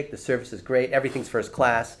fantastic. The service is great. Everything's first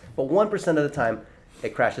class. But 1% of the time,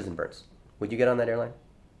 it crashes and burns. Would you get on that airline?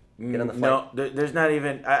 Get on the flight? No, there's not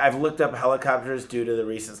even... I've looked up helicopters due to the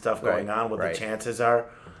recent stuff going on, what the chances are.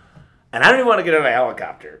 And I don't even want to get on a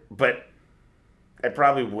helicopter, but I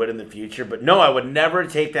probably would in the future. But no, I would never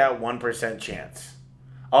take that 1% chance.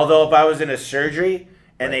 Although if I was in a surgery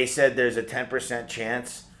and they said there's a 10%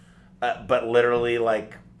 chance, but literally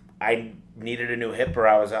like I needed a new hip or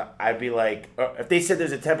I'd be like... if they said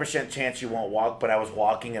there's a 10% chance you won't walk, but I was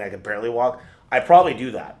walking and I could barely walk, I'd probably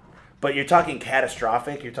do that. But you're talking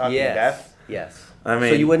catastrophic. You're talking death. Yes. I mean,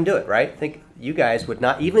 so you wouldn't do it, right? Think you guys would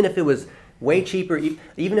not, even if it was way cheaper.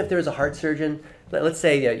 Even if there's a heart surgeon. Let's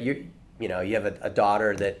say you have a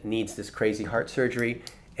daughter that needs this crazy heart surgery,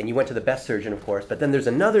 and you went to the best surgeon, of course. But then there's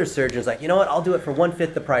another surgeon who's like, you know what? I'll do it for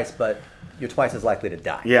 1/5 the price, but you're twice as likely to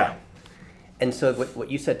die. Yeah. And so what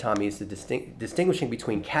you said, Tommy, is the distinguishing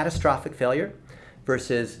between catastrophic failure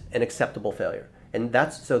versus an acceptable failure. And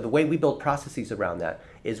so the way we build processes around that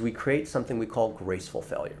is we create something we call graceful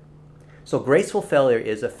failure. So graceful failure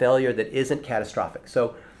is a failure that isn't catastrophic.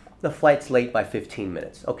 So the flight's late by 15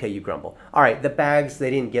 minutes. Okay, you grumble. All right, the bags,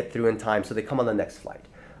 they didn't get through in time, so they come on the next flight.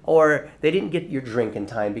 Or they didn't get your drink in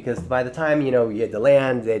time because by the time, you had to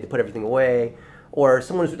land, they had to put everything away. Or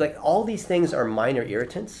someone was like, all these things are minor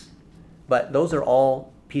irritants, but those are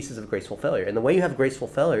all pieces of graceful failure. And the way you have graceful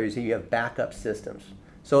failure is you have backup systems.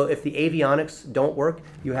 So if the avionics don't work,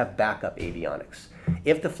 you have backup avionics.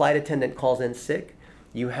 If the flight attendant calls in sick,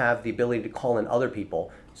 you have the ability to call in other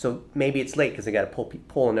people. So maybe it's late because they got to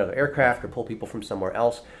pull another aircraft or pull people from somewhere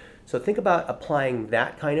else. So think about applying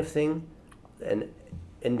that kind of thing. And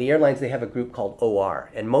in the airlines, they have a group called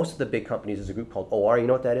OR. And most of the big companies, there's a group called OR. You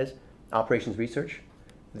know what that is? Operations Research.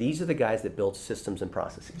 These are the guys that build systems and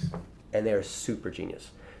processes. And they're super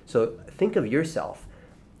genius. So think of yourself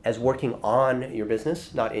as working on your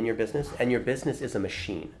business, not in your business, and your business is a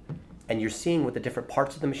machine. And you're seeing what the different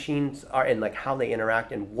parts of the machines are and like how they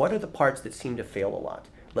interact and what are the parts that seem to fail a lot.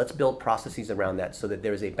 Let's build processes around that so that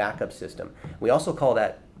there's a backup system. We also call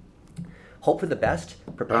that hope for the best,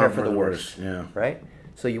 prepare for the worst. Yeah. Right?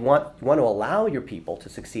 So you want to allow your people to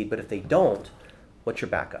succeed, but if they don't, what's your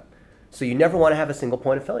backup? So you never want to have a single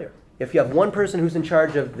point of failure. If you have one person who's in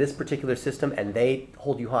charge of this particular system and they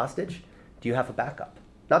hold you hostage, do you have a backup?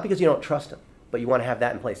 Not because you don't trust them, but you want to have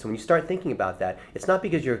that in place. So when you start thinking about that, it's not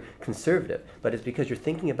because you're conservative, but it's because you're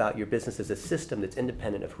thinking about your business as a system that's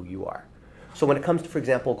independent of who you are. So when it comes to, for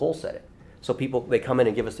example, goal setting, so people, they come in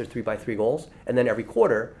and give us their 3x3 goals, and then every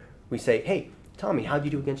quarter we say, hey, Tommy, how'd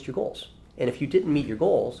you do against your goals? And if you didn't meet your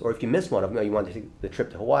goals, or if you missed one of them, you wanted to take the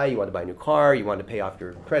trip to Hawaii, you wanted to buy a new car, you wanted to pay off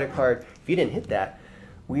your credit card, if you didn't hit that,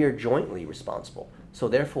 we are jointly responsible. So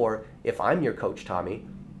therefore, if I'm your coach, Tommy,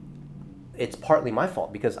 it's partly my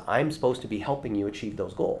fault because I'm supposed to be helping you achieve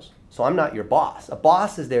those goals. So I'm not your boss. A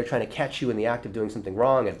boss is there trying to catch you in the act of doing something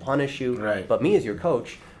wrong and punish you. Right. But me as your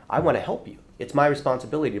coach, I want to help you. It's my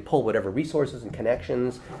responsibility to pull whatever resources and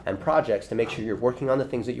connections and projects to make sure you're working on the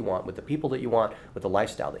things that you want, with the people that you want, with the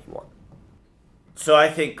lifestyle that you want. So I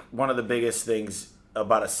think one of the biggest things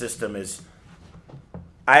about a system is,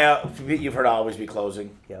 you've heard always be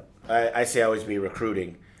closing. Yep. I say always be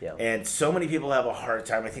recruiting. Yeah. And so many people have a hard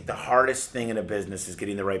time. I think the hardest thing in a business is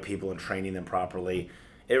getting the right people and training them properly.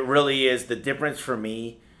 It really is. The difference for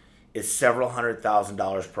me is several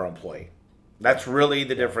 $100,000 per employee. That's really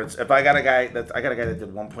the difference. If I got a guy that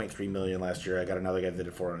did 1.3 million last year, I got another guy that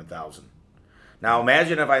did 400,000. Now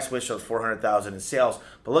imagine if I switched those 400,000 in sales.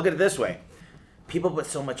 But look at it this way: people put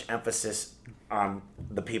so much emphasis on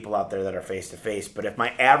the people out there that are face to face. But if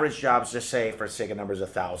my average job's, just say for sake of numbers,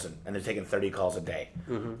 1,000, and they're taking 30 calls a day,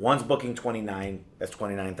 one's booking 29, that's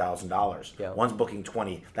 $29,000. Yeah. One's booking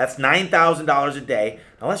 20, that's $9,000 a day.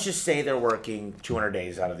 Now let's just say they're working 200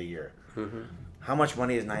 days out of the year. How much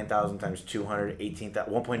money is 9,000 times 200?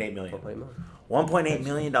 1.8 million. $1.8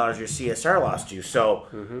 million your CSR lost you. So,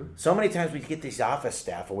 so many times we get these office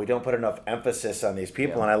staff and we don't put enough emphasis on these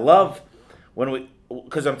people. Yeah. And I love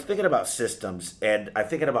because I'm thinking about systems and I'm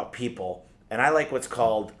thinking about people, and I like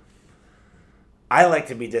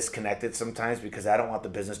to be disconnected sometimes because I don't want the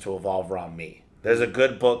business to evolve around me. There's a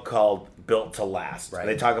good book called Built to Last. Right.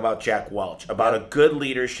 They talk about Jack Welch, about a good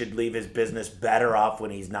leader should leave his business better off when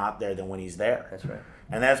he's not there than when he's there. That's right.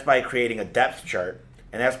 And that's by creating a depth chart.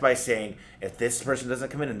 And that's by saying, if this person doesn't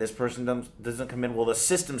come in and this person doesn't come in, will the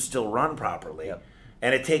system still run properly? Yep.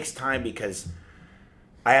 And it takes time because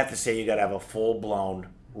I have to say you got to have a full-blown,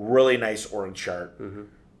 really nice org chart.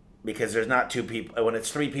 Because there's not two people. When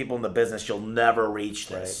it's three people in the business, you'll never reach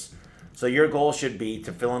this. Right. So your goal should be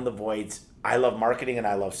to fill in the voids. I love marketing and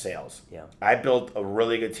I love sales. Yeah. I built a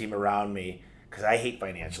really good team around me because I hate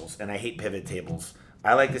financials and I hate pivot tables.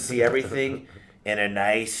 I like to see everything in a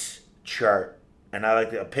nice chart. And I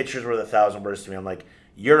like pictures worth 1,000 words to me. I'm like,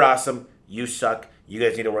 you're awesome. You suck. You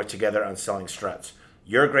guys need to work together on selling struts.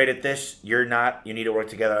 You're great at this. You're not. You need to work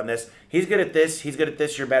together on this. He's good at this. He's good at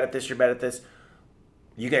this. You're bad at this. You're bad at this.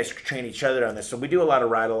 You guys train each other on this. So we do a lot of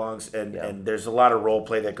ride-alongs, and there's a lot of role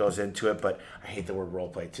play that goes into it, but I hate the word role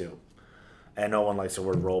play too. And no one likes the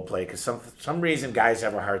word role play because some reason guys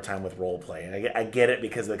have a hard time with role play. And I get it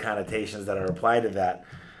because of the connotations that are applied to that.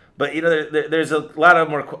 But you know, there's a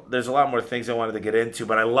lot more things I wanted to get into.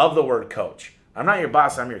 But I love the word coach. I'm not your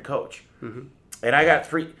boss. I'm your coach. And I got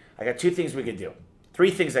two things we could do.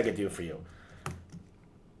 3 things I could do for you.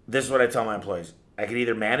 This is what I tell my employees. I could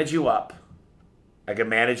either manage you up, I could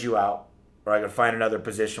manage you out, or I could find another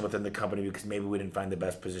position within the company because maybe we didn't find the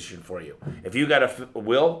best position for you. If you got a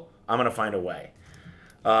will, I'm going to find a way.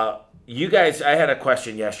 You guys, I had a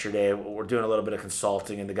question yesterday. We're doing a little bit of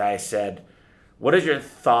consulting, and the guy said, what is your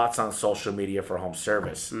thoughts on social media for home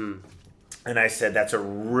service? And I said, that's a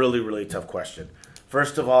really, really tough question.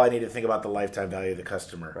 First of all, I need to think about the lifetime value of the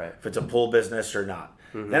customer, right. If it's a pull business or not.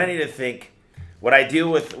 Then I need to think, what I do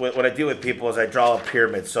with people is I draw a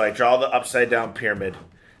pyramid. So I draw the upside down pyramid,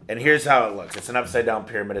 and here's how it looks. It's an upside down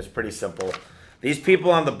pyramid. It's pretty simple. These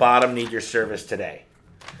people on the bottom need your service today.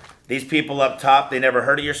 These people up top, they never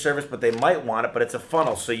heard of your service, but they might want it, but it's a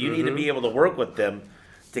funnel. So you need to be able to work with them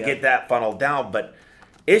to get that funnel down. But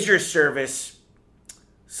is your service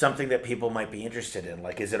something that people might be interested in?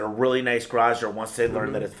 Like, is it a really nice garage, or once they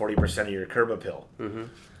learn that it's 40% of your curb appeal?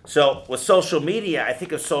 So with social media, I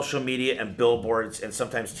think of social media and billboards and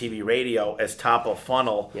sometimes TV, radio as top of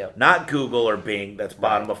funnel, not Google or Bing. That's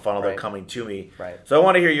bottom of funnel. They're coming to me. Right. So I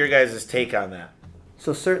want to hear your guys' take on that.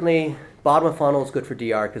 So certainly, bottom of funnel is good for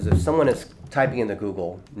DR because if someone is typing in the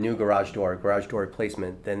Google new garage door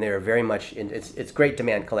replacement, then they're very much in. It's great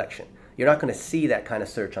demand collection. You're not going to see that kind of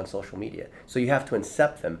search on social media. So you have to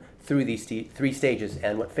incept them through these three stages.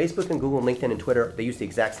 And what Facebook and Google and LinkedIn and Twitter, they use the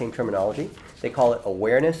exact same terminology. They call it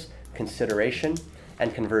awareness, consideration,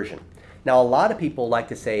 and conversion. Now, a lot of people like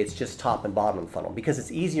to say it's just top and bottom of the funnel because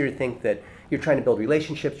it's easier to think that you're trying to build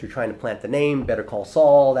relationships, you're trying to plant the name, Better Call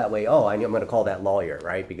Saul, that way, I'm going to call that lawyer,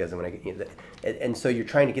 right? Because I'm going to get, and so you're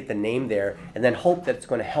trying to get the name there and then hope that it's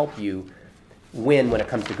going to help you win when it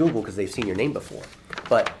comes to Google because they've seen your name before.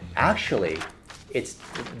 But actually, it's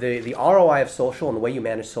the ROI of social and the way you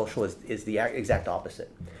manage social is the exact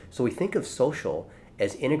opposite. So we think of social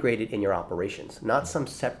as integrated in your operations, not some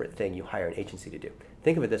separate thing you hire an agency to do.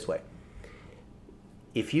 Think of it this way.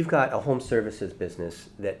 If you've got a home services business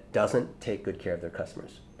that doesn't take good care of their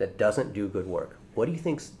customers, that doesn't do good work, what do you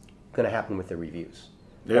think's going to happen with their reviews?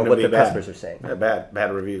 Or what the customers are saying?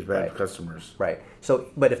 Bad reviews, bad Right. customers. Right. So,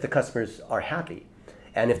 but if the customers are happy,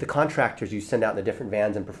 and if the contractors you send out in the different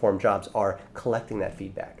vans and perform jobs are collecting that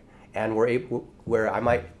feedback, and we're able, where I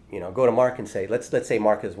might, go to Mark and say, let's say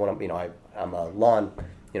Mark is one of, I'm a lawn,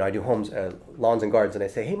 I do homes, lawns and gardens, and I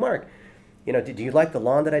say, hey Mark, do you like the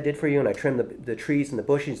lawn that I did for you? And I trimmed the trees and the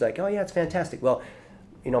bushes. He's like, oh yeah, it's fantastic. Well,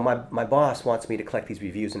 my boss wants me to collect these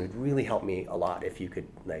reviews, and it would really help me a lot if you could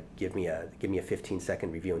give me a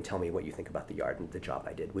 15-second review and tell me what you think about the yard and the job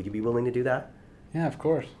I did. Would you be willing to do that? Yeah, of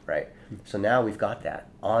course. Right. So now we've got that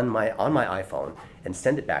on my iPhone and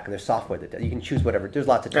send it back. And there's software that does. You can choose whatever. There's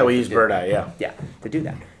lots of. Yeah, we use Bird Eye. Yeah. Yeah, to do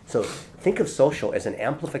that. So think of social as an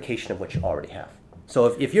amplification of what you already have. So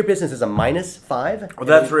if your business is a -5, well,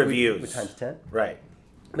 that's reviews. We times 10. Right.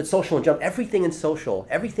 But social and jump, everything in social,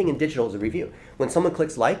 everything in digital is a review. When someone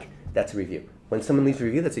clicks like, that's a review. When someone leaves a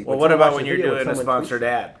review, that's a Well, what about when you're doing a sponsored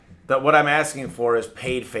ad? What I'm asking for is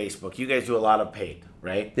paid Facebook. You guys do a lot of paid,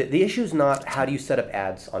 right? The issue is not how do you set up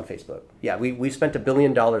ads on Facebook. Yeah, we've spent $1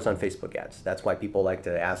 billion on Facebook ads. That's why people like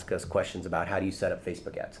to ask us questions about how do you set up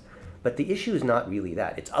Facebook ads. But the issue is not really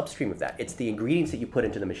that. It's upstream of that. It's the ingredients that you put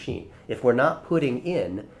into the machine. If we're not putting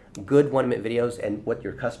in good 1-minute videos and what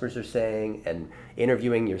your customers are saying and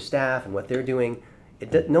interviewing your staff and what they're doing,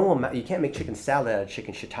 you can't make chicken salad out of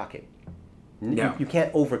chicken shiitake. No. You can't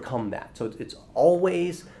overcome that. So it's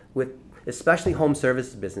always with, especially home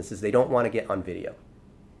services businesses, they don't want to get on video.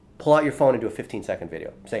 Pull out your phone and do a 15-second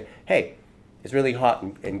video saying, hey, it's really hot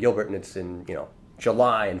in Gilbert and it's in,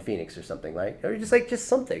 July in Phoenix or something, right? Or just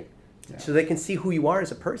something. Yeah. So they can see who you are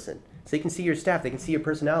as a person. So they can see your staff. They can see your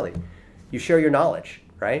personality. You share your knowledge,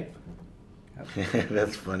 right?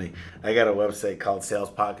 That's funny. I got a website called Sales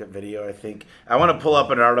Pocket Video, I think. I want to pull up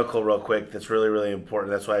an article real quick that's really, really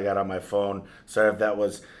important. That's why I got on my phone. Sorry if that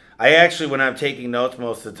was... I actually, when I'm taking notes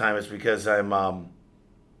most of the time, it's because I'm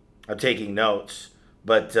taking notes.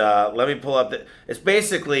 But let me pull up... It's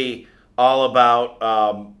basically all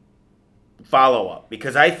about... follow-up,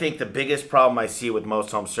 because I think the biggest problem I see with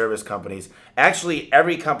most home service companies, actually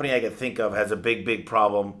every company I can think of has a big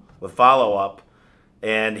problem with follow-up,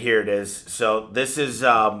 and here it is. So this is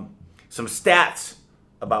some stats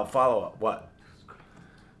about follow-up. What?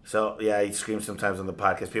 So yeah, I scream sometimes on the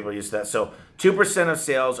podcast. People are used to that. So 2% of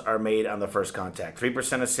sales are made on the first contact.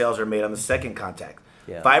 3% of sales are made on the second contact.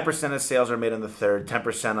 Yeah. 5% of sales are made on the third.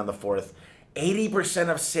 10% on the fourth. 80%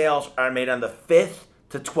 of sales are made on the fifth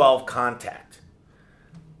to 12 contact.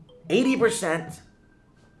 80%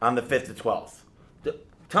 on the 5th to 12th.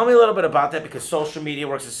 Tell me a little bit about that, because social media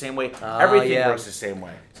works the same way. Everything works the same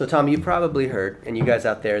way. So Tom, you probably heard, and you guys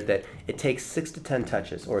out there, that it takes 6 to 10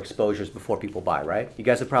 touches or exposures before people buy, right? You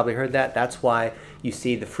guys have probably heard that. That's why you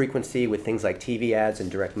see the frequency with things like TV ads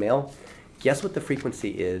and direct mail. Guess what the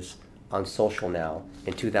frequency is on social now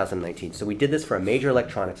in 2019. So we did this for a major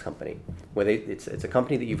electronics company, where it's a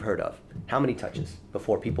company that you've heard of. How many touches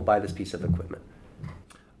before people buy this piece of equipment?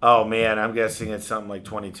 Oh man, I'm guessing it's something like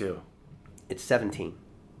 22. It's 17.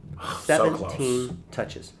 So 17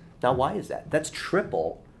 touches. Now why is that? That's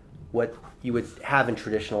triple what you would have in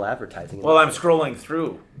traditional advertising. Well, I'm scrolling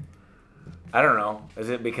through. I don't know. Is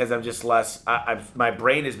it because I'm just less? My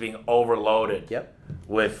brain is being overloaded. Yep.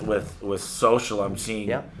 With social, I'm seeing.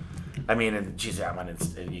 Yep. I mean, geez, you got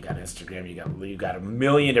Instagram, you got a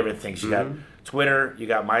million different things. You got Twitter, you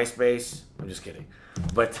got MySpace. I'm just kidding,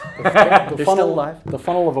 but the still alive. The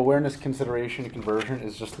funnel of awareness, consideration, and conversion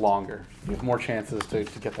is just longer. You have more chances to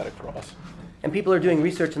get that across. And people are doing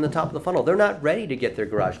research in the top of the funnel. They're not ready to get their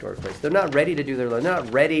garage door replaced. They're not ready to do they're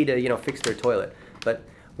not ready to fix their toilet. But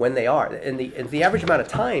when they are, and the average amount of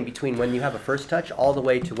time between when you have a first touch all the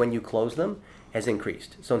way to when you close them has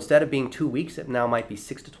increased. So instead of being 2 weeks, it now might be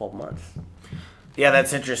 6 to 12 months. Yeah,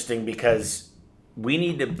 that's interesting, because we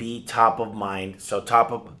need to be top of mind. So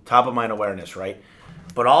top of mind awareness, right?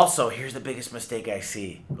 But also, here's the biggest mistake I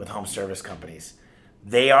see with home service companies.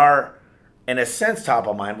 They are, in a sense, top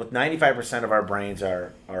of mind. With 95% of our brains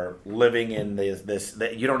are living in this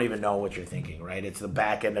that you don't even know what you're thinking, right? It's the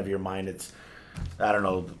back end of your mind. It's, I don't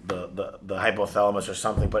know, the hypothalamus or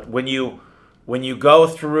something. But when you go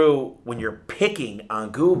through, when you're picking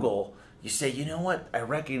on Google, you say, you know what? I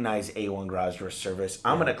recognize A1 Garage Door Service.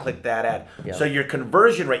 I'm going to click that ad. Yeah. So your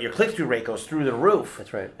conversion rate, your click-through rate goes through the roof.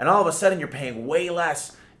 That's right. And all of a sudden, you're paying way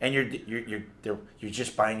less, and you're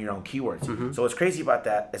just buying your own keywords. Mm-hmm. So what's crazy about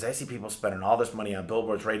that is I see people spending all this money on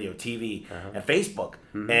billboards, radio, TV, and Facebook,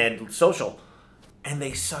 and social, and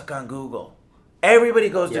they suck on Google. Everybody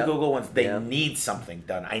goes to Google once they need something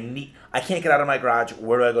done. I can't get out of my garage.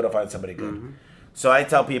 Where do I go to find somebody good? Mm-hmm. So I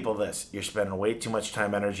tell people this: you're spending way too much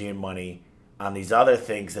time, energy, and money on these other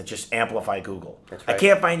things that just amplify Google. That's right. I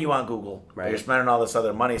can't find you on Google. Right. You're spending all this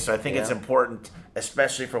other money. So I think it's important,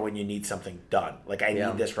 especially for when you need something done. Like, I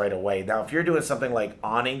need this right away. Now, if you're doing something like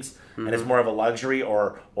awnings and it's more of a luxury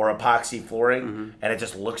or epoxy flooring and it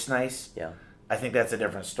just looks nice, I think that's a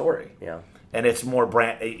different story. Yeah. And it's more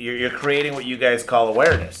brand. You're creating what you guys call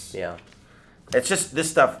awareness. Yeah. It's just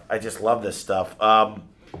this stuff. I just love this stuff.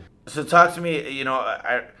 So talk to me. You know,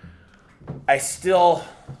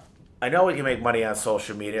 I know we can make money on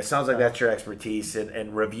social media. It sounds like that's your expertise,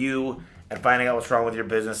 and review and finding out what's wrong with your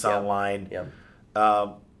business online. Yeah.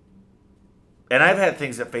 And I've had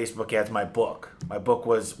things at Facebook ads. My book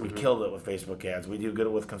was, we killed it with Facebook ads. We do good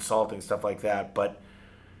with consulting, stuff like that.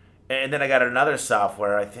 And then I got another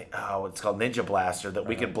software, I think, it's called Ninja Blaster, that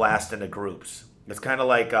we could blast into groups. It's kind of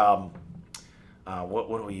like, what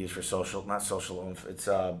do we use for social? Not social. It's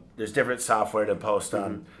there's different software to post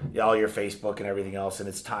on all your Facebook and everything else, and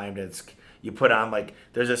it's timed. You put on, like,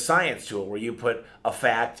 there's a science to it where you put a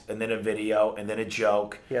fact and then a video and then a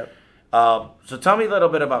joke. Yep. So tell me a little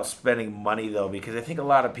bit about spending money, though, because I think a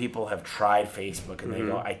lot of people have tried Facebook and they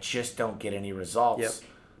go, I just don't get any results.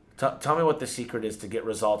 Yep. Tell me what the secret is to get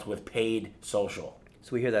results with paid social.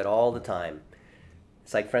 So we hear that all the time.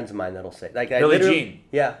 It's like friends of mine that'll say, like, Billy Jean.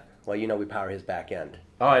 Yeah. Well, we power his back end.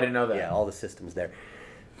 Oh, I didn't know that. Yeah, all the systems there.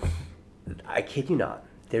 I kid you not.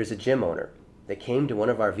 There's a gym owner that came to one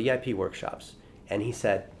of our VIP workshops, and he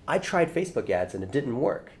said, I tried Facebook ads and it didn't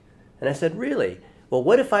work. And I said, really? Well,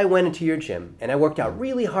 what if I went into your gym and I worked out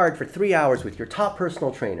really hard for 3 hours with your top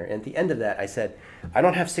personal trainer, and at the end of that I said, I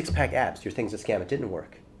don't have six-pack abs. Your thing's a scam. It didn't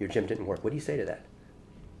work. Your gym didn't work. What do you say to that?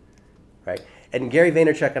 Right? And Gary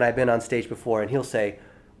Vaynerchuk and I have been on stage before, and he'll say,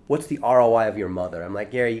 what's the ROI of your mother? I'm like,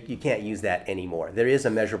 Gary, you can't use that anymore. There is a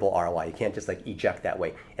measurable ROI. You can't just like eject that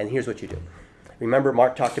way. And here's what you do. Remember,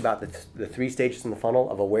 Mark talked about the three stages in the funnel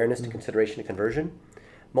of awareness to consideration to conversion.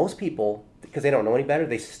 Most people, because they don't know any better,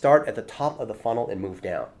 they start at the top of the funnel and move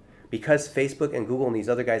down. Because Facebook and Google and these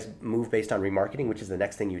other guys move based on remarketing, which is the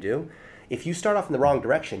next thing you do, if you start off in the wrong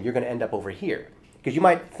direction, you're going to end up over here. Because you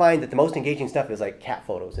might find that the most engaging stuff is like cat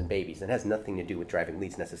photos and babies. And it has nothing to do with driving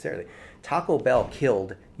leads necessarily. Taco Bell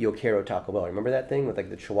killed Yo Quiero Taco Bell. Remember that thing with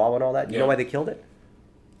like the Chihuahua and all that? You know why they killed it?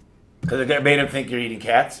 Because it made them think you're eating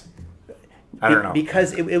cats? I don't know.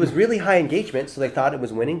 Because it was really high engagement, so they thought it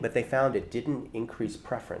was winning, but they found it didn't increase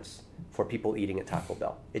preference for people eating at Taco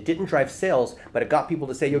Bell. It didn't drive sales, but it got people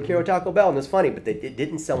to say, Yo Quiero Taco Bell, and it's funny, but it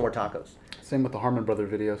didn't sell more tacos. Same with the Harmon Brother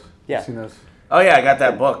videos. Yeah. You've seen those? Oh, yeah, I got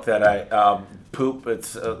that book that I, Poop, it's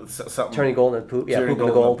something. Turning gold into poop. Yeah, Turning poop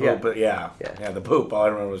into gold. Poop, but yeah, the poop. All I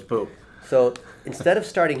remember was poop. So instead of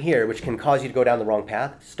starting here, which can cause you to go down the wrong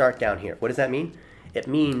path, start down here. What does that mean? It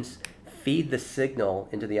means feed the signal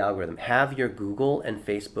into the algorithm. Have your Google and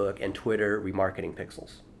Facebook and Twitter remarketing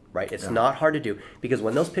pixels, right? It's not hard to do, because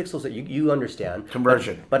when those pixels that you understand.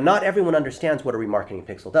 Conversion. But not everyone understands what a remarketing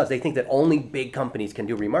pixel does. They think that only big companies can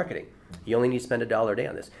do remarketing. You only need to spend $1 a day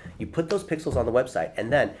on this. You put those pixels on the website,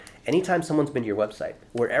 and then anytime someone's been to your website,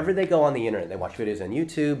 wherever they go on the internet, they watch videos on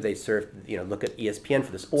YouTube, they surf, look at ESPN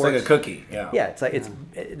for the sports. It's like a cookie, yeah. Yeah, it's like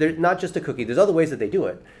they're not just a cookie. There's other ways that they do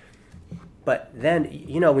it. But then,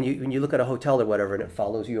 when you look at a hotel or whatever and it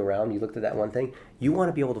follows you around, you looked at that one thing, you want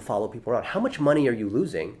to be able to follow people around. How much money are you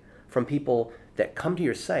losing from people that come to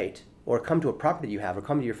your site or come to a property you have or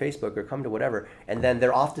come to your Facebook or come to whatever, and then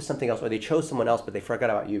they're off to something else, or they chose someone else but they forgot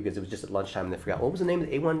about you because it was just at lunchtime and they forgot. What was the name of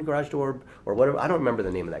the A1 Garage Door or whatever? I don't remember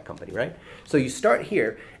the name of that company, right? So you start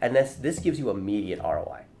here, and this gives you immediate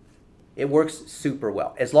ROI. It works super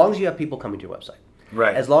well, as long as you have people coming to your website.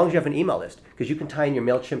 Right. As long as you have an email list, because you can tie in your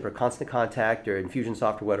MailChimp or Constant Contact or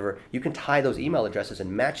Infusionsoft or whatever, you can tie those email addresses and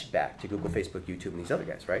match it back to Google, Facebook, YouTube, and these other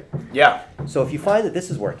guys, right? Yeah. So if you find that this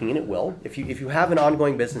is working, and it will, if you have an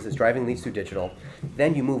ongoing business that's driving leads through digital,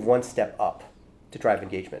 then you move one step up to drive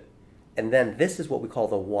engagement. And then this is what we call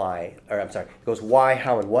the why, it goes why,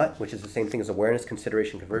 how, and what, which is the same thing as awareness,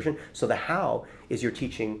 consideration, conversion. So the how is you're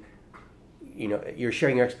teaching, you're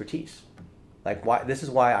sharing your expertise. Like, why? This is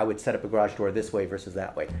why I would set up a garage door this way versus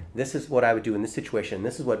that way. This is what I would do in this situation.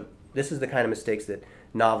 This is the kind of mistakes that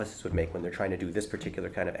novices would make when they're trying to do this particular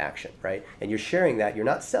kind of action, right? And you're sharing that. You're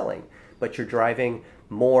not selling, but you're driving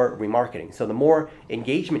more remarketing. So the more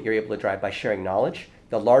engagement you're able to drive by sharing knowledge,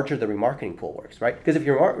 the larger the remarketing pool works, right? Because if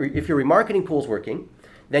your remarketing pool is working,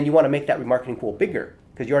 then you want to make that remarketing pool bigger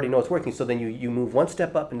because you already know it's working. So then you move one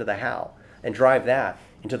step up into the how and drive that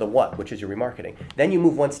into the what, which is your remarketing. Then you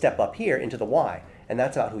move one step up here into the why, and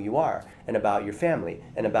that's about who you are and about your family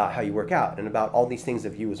and about how you work out and about all these things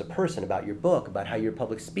of you as a person, about your book, about how you're a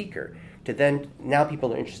public speaker. To then, now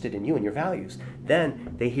people are interested in you and your values.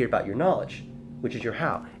 Then they hear about your knowledge, which is your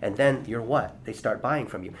how, and then your what. They start buying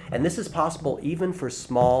from you. And this is possible even for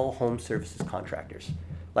small home services contractors,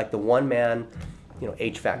 like the one-man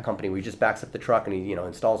HVAC company where he just backs up the truck and he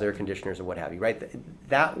installs air conditioners or what have you, right?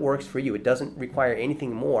 That works for you. It doesn't require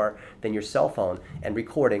anything more than your cell phone and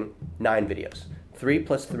recording 9 videos. 3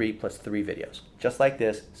 plus 3 plus 3 videos. Just like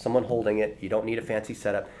this, someone holding it. You don't need a fancy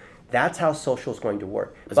setup. That's how social is going to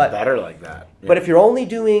work. It's better like that. Yeah. But if you're only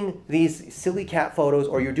doing these silly cat photos,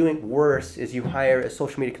 or you're doing worse, is you hire a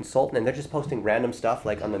social media consultant and they're just posting random stuff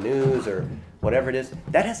like on the news or whatever it is,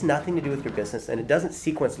 that has nothing to do with your business, and it doesn't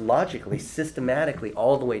sequence logically, systematically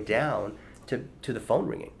all the way down to the phone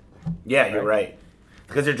ringing. Yeah, you're right.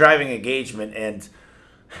 Because they're driving engagement, and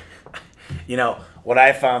what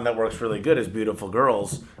I found that works really good is beautiful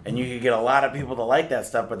girls, and you can get a lot of people to like that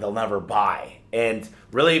stuff, but they'll never buy. And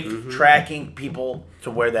really tracking people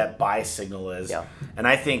to where that buy signal is. Yeah. And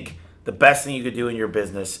I think the best thing you could do in your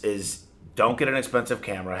business is don't get an expensive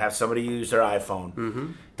camera, have somebody use their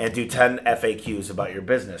iPhone, and do 10 FAQs about your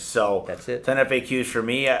business. So that's it. 10 FAQs for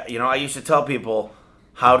me. I used to tell people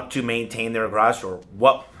how to maintain their garage door,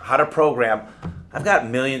 how to program. I've got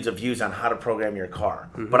millions of views on how to program your car,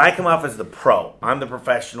 but I come off as the pro. I'm the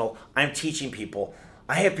professional. I'm teaching people.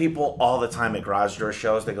 I have people all the time at garage door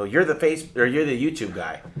shows that go, you're the YouTube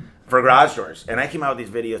guy for garage doors. And I came out with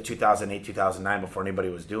these videos 2008, 2009 before anybody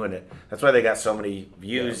was doing it. That's why they got so many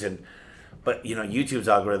views. Yeah. But YouTube's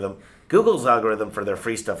algorithm, Google's algorithm for their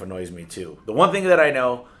free stuff annoys me too. The one thing that I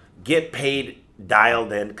know, get paid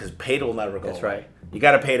dialed in, because paid will never go away. Right. You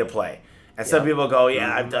got to pay to play. And some people go,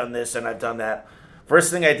 I've done this and I've done that.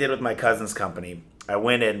 First thing I did with my cousin's company, I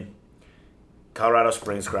went in, Colorado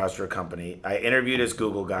Springs Garage Door Company. I interviewed his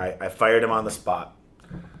Google guy. I fired him on the spot.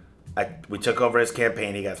 We took over his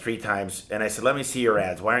campaign. He got 3 times. And I said, let me see your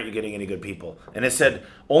ads. Why aren't you getting any good people? And it said,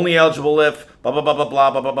 only eligible if, blah, blah, blah, blah,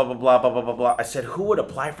 blah, blah, blah, blah, blah, blah, blah, blah, blah. I said, who would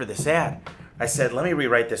apply for this ad? I said, let me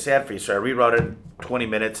rewrite this ad for you. So I rewrote it in 20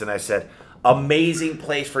 minutes, and I said, amazing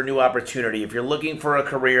place for new opportunity. If you're looking for a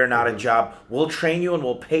career, not a job, we'll train you and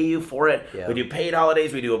we'll pay you for it. Yeah. We do paid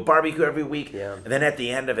holidays. We do a barbecue every week. Yeah. And then at the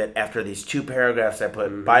end of it, after these 2 paragraphs, I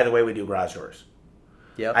put, by the way, we do garage doors.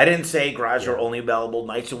 Yep. I didn't say garage door only available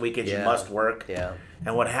nights and weekends. You must work. Yeah.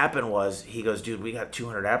 And what happened was, he goes, dude, we got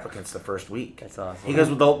 200 applicants the first week. That's awesome. He goes,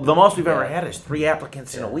 well, the most we've ever had is 3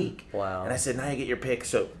 applicants in a week. Wow. And I said, now you get your pick.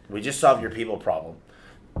 So we just solved your people problem.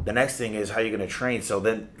 The next thing is how you're going to train. So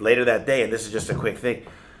then later that day, and this is just a quick thing,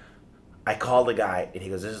 I called the guy, and he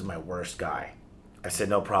goes, this is my worst guy. I said,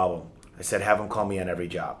 no problem. I said, have him call me on every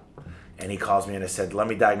job. And he calls me and I said, let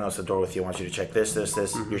me diagnose the door with you. I want you to check this. Your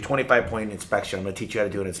 25-point inspection. I'm going to teach you how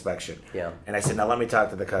to do an inspection. Yeah. And I said, now let me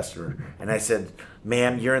talk to the customer. And I said,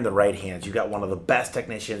 ma'am, you're in the right hands. You got one of the best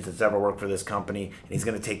technicians that's ever worked for this company, and he's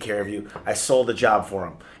going to take care of you. I sold the job for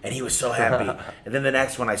him, and he was so happy. And then the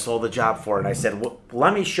next one, I sold the job for, and I said, well,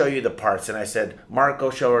 let me show you the parts. And I said, Mark,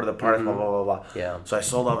 go show her the parts, blah, blah, blah, blah. Yeah. So I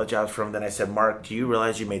sold all the jobs for him. Then I said, Mark, do you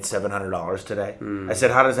realize you made $700 today? I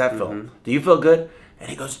said, how does that feel? Do you feel good? And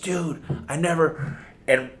he goes, dude, I never...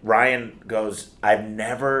 And Ryan goes, I've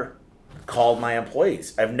never called my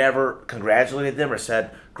employees. I've never congratulated them or said,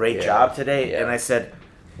 great job today. Yeah. And I said,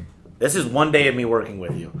 this is one day of me working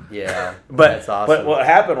with you. Yeah, that's awesome. But what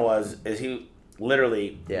happened is he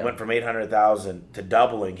literally went from 800,000 to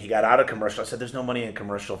doubling. He got out of commercial. I said, there's no money in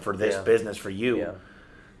commercial for this business for you.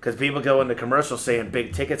 Because people go into commercials saying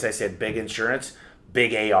big tickets. I said, big insurance,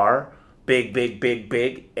 big AR,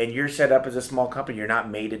 big, and you're set up as a small company. You're not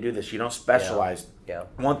made to do this. You don't specialize. Yeah.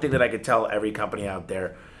 One thing that I could tell every company out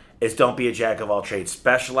there is don't be a jack of all trades.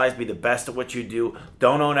 Specialize, be the best at what you do.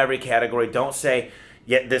 Don't own every category. Don't say,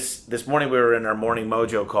 this morning we were in our morning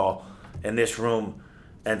mojo call in this room,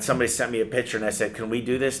 and somebody sent me a picture, and I said, can we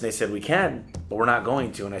do this? And they said, we can, but we're not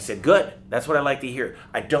going to. And I said, good. That's what I like to hear.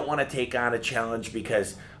 I don't want to take on a challenge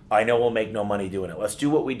because I know we'll make no money doing it. Let's do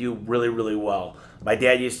what we do really, really well. My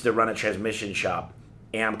dad used to run a transmission shop,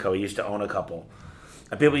 Amco. He used to own a couple.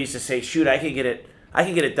 And people used to say, shoot, I can get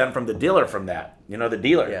it done from the dealer from that. You know, the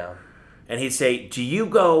dealer. Yeah. And he'd say, do you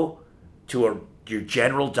go to your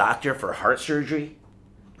general doctor for heart surgery?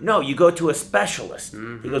 No, you go to a specialist.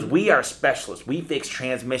 Mm-hmm. Because we are specialists. We fix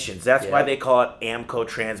transmissions. That's why they call it Amco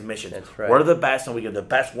Transmissions. That's right. We're the best, and we give the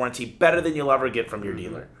best warranty, better than you'll ever get from your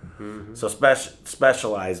dealer. Mm-hmm. So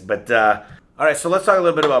specialized. But, all right, so let's talk a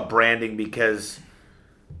little bit about branding, because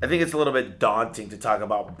I think it's a little bit daunting to talk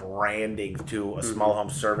about branding to a small home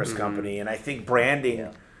service company. And I think branding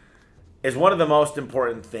is one of the most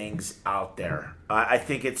important things out there. I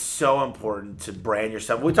think it's so important to brand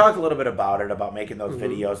yourself. We talked a little bit about it, about making those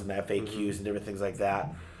videos and the FAQs and different things like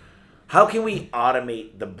that. How can we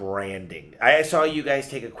automate the branding? I saw you guys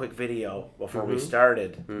take a quick video before we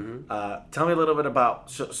started. Tell me a little bit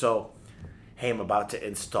about, so hey, I'm about to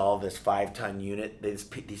install this 5-ton unit.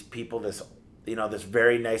 These people, this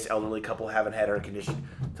very nice elderly couple haven't had air conditioning.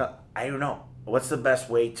 So, I don't know. What's the best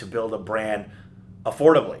way to build a brand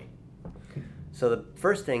affordably? So the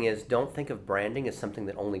first thing is, don't think of branding as something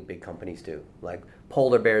that only big companies do, like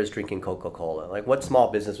polar bears drinking Coca-Cola. Like, what small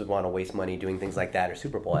business would want to waste money doing things like that, or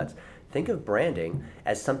Super Bowl ads? Think of branding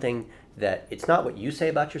as something that it's not what you say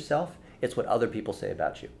about yourself, it's what other people say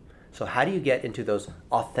about you. So how do you get into those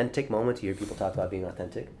authentic moments? You hear people talk about being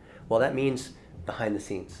authentic. Well, that means behind the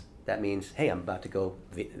scenes. That means, hey, I'm about to go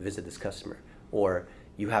visit this customer. Or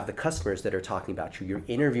you have the customers that are talking about you. You're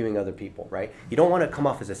interviewing other people, right? You don't want to come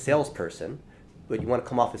off as a salesperson, but you want to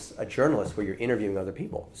come off as a journalist where you're interviewing other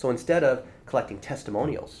people. So instead of collecting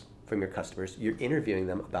testimonials from your customers, you're interviewing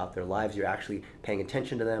them about their lives. You're actually paying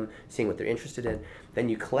attention to them, seeing what they're interested in. Then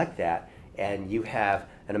you collect that, and you have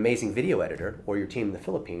an amazing video editor, or your team in the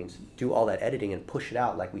Philippines, do all that editing and push it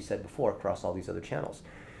out, like we said before, across all these other channels.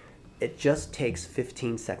 It just takes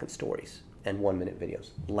 15-second stories and 1-minute videos.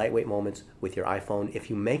 Lightweight moments with your iPhone. If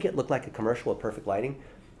you make it look like a commercial with perfect lighting,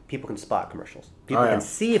 people can spot commercials. People can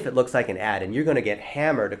see if it looks like an ad, and you're going to get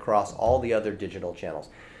hammered across all the other digital channels.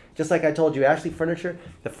 Just like I told you, Ashley Furniture,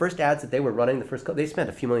 the first ads that they were running, they spent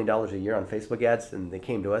a few $1 million a year on Facebook ads, and they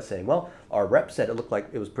came to us saying, well, our rep said it looked like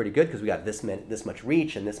it was pretty good because we got this much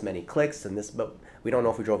reach and this many clicks, but we don't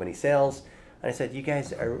know if we drove any sales. And I said, you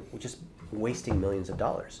guys are just wasting millions of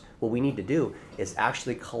dollars. What we need to do is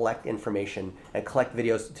actually collect information and collect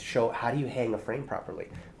videos to show how do you hang a frame properly,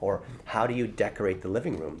 or how do you decorate the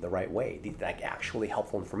living room the right way, like actually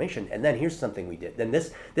helpful information. And then here's something we did. Then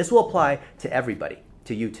this will apply to everybody,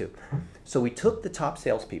 to you too. So we took the top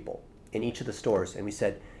salespeople in each of the stores and we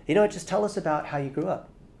said, just tell us about how you grew up.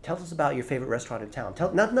 Tell us about your favorite restaurant in town.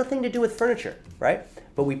 Nothing to do with furniture, right?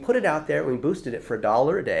 But we put it out there and we boosted it for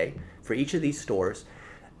 $1 a day for each of these stores.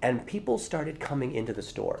 And people started coming into the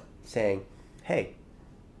store saying, hey,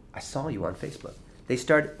 I saw you on Facebook.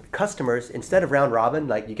 Customers, instead of round robin,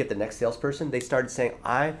 like you get the next salesperson, they started saying,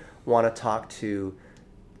 I want to talk to,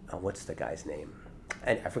 what's the guy's name?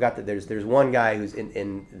 And I forgot that there's one guy who's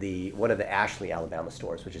in one of the Ashley, Alabama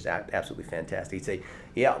stores, which is absolutely fantastic. He'd say,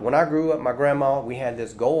 yeah, when I grew up, my grandma, we had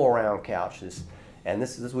this go-around couch. This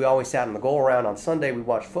we always sat on the go-around on Sunday. We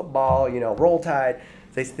watched football, Roll Tide,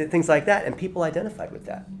 things like that. And people identified with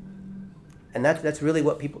that. And that's really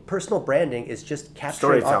what personal branding is, just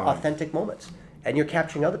capturing authentic moments. And you're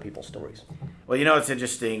capturing other people's stories. Well, what's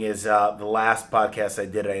interesting is the last podcast I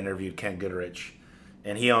did, I interviewed Ken Goodrich.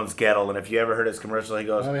 And he owns Gettle, and if you ever heard his commercial, he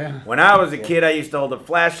goes, when I was a kid, I used to hold a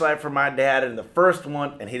flashlight for my dad, and the first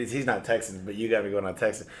one, and he's not Texan, but you got me going on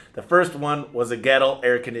Texan. The first one was a Gettle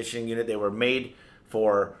air conditioning unit. They were made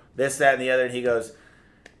for this, that, and the other, and he goes,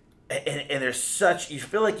 and there's you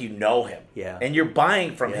feel like you know him. Yeah. And you're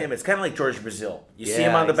buying from him. It's kind of like George Brazil. You see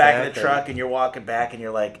him on the back of the truck, and you're walking back, and you're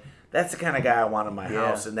like, that's the kind of guy I want in my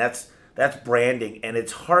house, and that's branding, and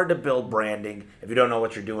it's hard to build branding if you don't know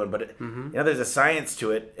what you're doing. But there's a science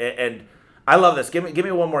to it, and I love this. Give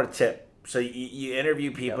me one more tip. So you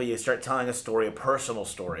interview people, you start telling a story, a personal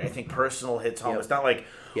story. I think personal hits home. It's not like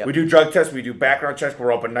we do drug tests, we do background checks,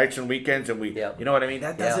 we're open nights and weekends, and you know what I mean.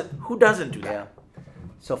 That doesn't. Who doesn't do that? Yeah.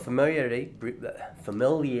 So familiarity.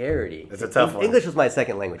 It's a tough one. English was my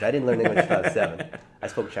second language. I didn't learn English until I was 7. I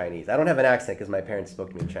spoke Chinese. I don't have an accent because my parents spoke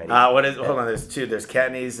to me in Chinese. Hold on, there's two. There's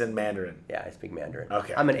Cantonese and Mandarin. Yeah, I speak Mandarin.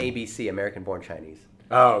 Okay. I'm an ABC, American-born Chinese.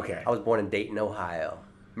 Oh, okay. I was born in Dayton, Ohio,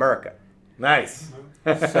 America. Nice.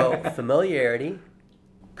 So familiarity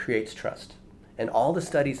creates trust. And all the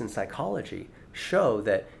studies in psychology show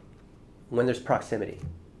that when there's proximity,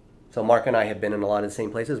 So Mark and I have been in a lot of the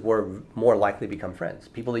same places. We're more likely to become friends.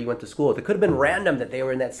 People that you went to school with, it could have been random that they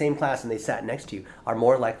were in that same class and they sat next to you, are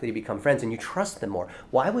more likely to become friends, and you trust them more.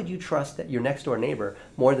 Why would you trust that your next door neighbor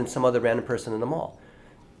more than some other random person in the mall?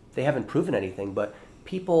 They haven't proven anything, but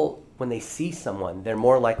people, when they see someone, they're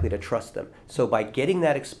more likely to trust them. So by getting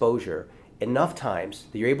that exposure enough times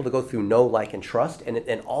that you're able to go through know, like, and trust,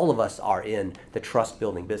 and all of us are in the trust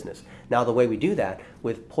building business. Now, the way we do that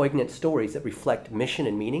with poignant stories that reflect mission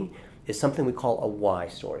and meaning is something we call a why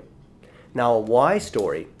story. Now, a why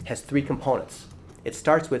story has 3 components. It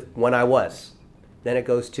starts with when I was, then it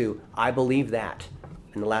goes to I believe that,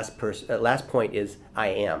 and the last point is I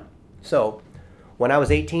am. So when I was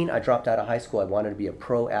 18, I dropped out of high school. I wanted to be a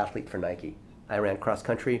pro athlete for Nike. I ran cross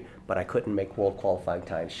country, but I couldn't make world qualifying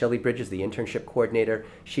times. Shelly Bridges, the internship coordinator,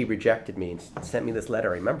 she rejected me and sent me this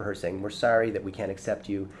letter. I remember her saying, "We're sorry that we can't accept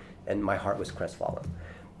you," and my heart was crestfallen.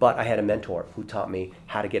 But I had a mentor who taught me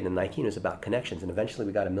how to get into Nike, and it was about connections. And eventually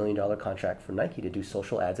we got $1 million contract from Nike to do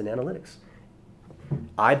social ads and analytics.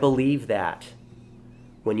 I believe that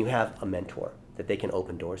when you have a mentor, that they can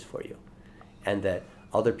open doors for you, and that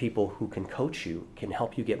other people who can coach you can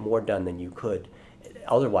help you get more done than you could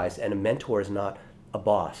otherwise. And a mentor is not a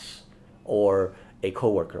boss or a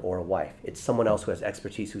coworker or a wife. It's someone else who has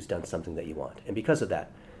expertise, who's done something that you want. And because of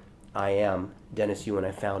that, I am Dennis Yu, and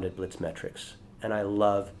I founded Blitz Metrics. And I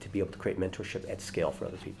love to be able to create mentorship at scale for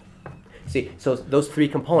other people. See, so those 3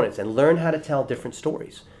 components, and learn how to tell different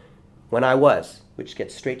stories. When I was, which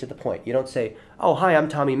gets straight to the point. You don't say, "Oh, hi, I'm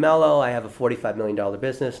Tommy Mello. I have a $45 million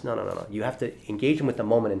business." No. You have to engage them with the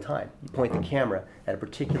moment in time. You point the camera at a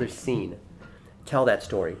particular scene. Tell that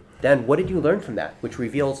story. Then what did you learn from that? Which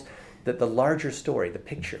reveals the larger story, the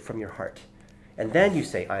picture from your heart. And then you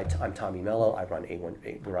say, I'm Tommy Mello. I run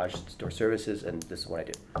A1 Garage Door Services, and this is what I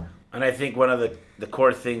do. And I think one of the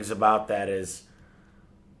core things about that is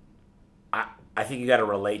I think you got to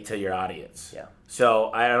relate to your audience. Yeah. So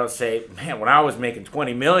I don't say, "Man, when I was making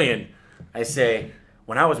 $20 million," I say,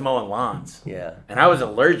 "When I was mowing lawns." Yeah. And I was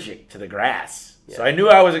allergic to the grass. Yeah. So I knew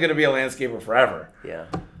I wasn't going to be a landscaper forever. Yeah.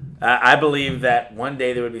 I believe that one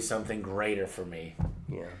day there would be something greater for me.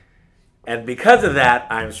 Yeah. And because of that,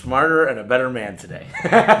 I'm smarter and a better man today.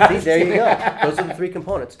 See, there you go. Those are the 3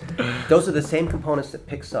 components. Those are the same components that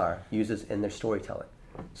Pixar uses in their storytelling.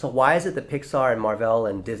 So why is it that Pixar and Marvel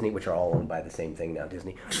and Disney, which are all owned by the same thing now,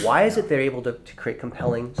 Disney, why is it they're able to create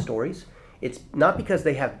compelling stories? It's not because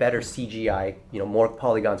they have better CGI, more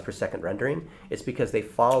polygons per second rendering. It's because they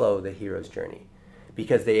follow the hero's journey.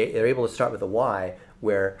 Because they're able to start with a why,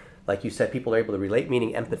 where, like you said, people are able to relate,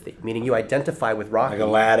 meaning empathy, meaning you identify with Rocky. Like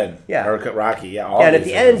Aladdin. Yeah. Or Rocky, yeah. And at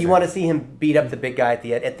the end, you want to see him beat up the big guy at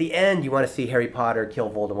the end. At the end, you want to see Harry Potter kill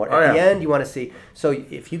Voldemort. At the end, you want to see... So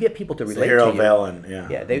if you get people to relate to you... Hero villain, yeah.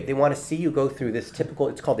 Yeah, they want to see you go through this typical...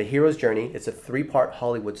 It's called the hero's journey. It's a 3-part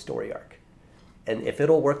Hollywood story arc. And if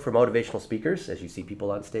it'll work for motivational speakers, as you see people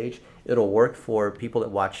on stage, it'll work for people that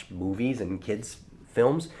watch movies and kids'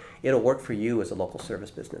 films. It'll work for you as a local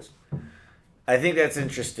service business. I think that's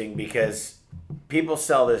interesting because people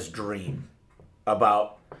sell this dream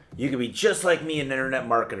about you can be just like me, an internet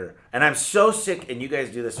marketer. And I'm so sick, and you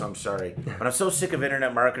guys do this, so I'm sorry, but I'm so sick of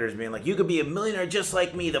internet marketers being like, you could be a millionaire just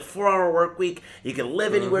like me, the 4-hour work week, you can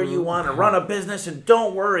live anywhere you want and run a business, and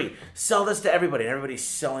don't worry, sell this to everybody. And everybody's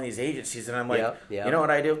selling these agencies, and I'm like, you know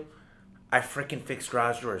what I do? I freaking fix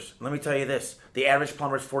garage doors. Let me tell you this. The average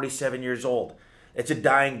plumber is 47 years old. It's a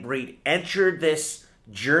dying breed. Enter this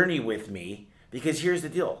journey with me, because here's the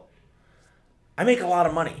deal. I make a lot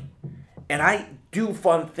of money, and I do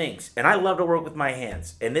fun things, and I love to work with my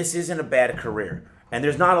hands, and this isn't a bad career, and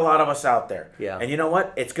there's not a lot of us out there. Yeah. And you know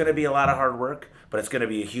what? It's going to be a lot of hard work, but it's going to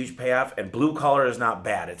be a huge payoff, and blue collar is not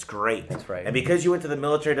bad. It's great. That's right. And because you went to the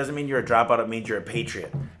military doesn't mean you're a dropout. It means you're a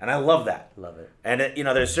patriot, and I love that. Love it. And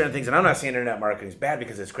there's certain things, and I'm not saying internet marketing is bad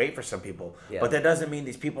because it's great for some people, but that doesn't mean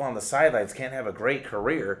these people on the sidelines can't have a great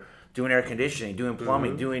career doing air conditioning, doing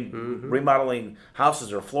plumbing, doing remodeling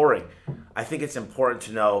houses or flooring. I think it's important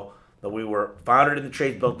to know that we were founded in the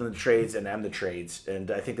trades, built in the trades, and am the trades. And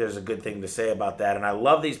I think there's a good thing to say about that. And I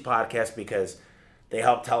love these podcasts because they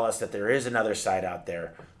help tell us that there is another side out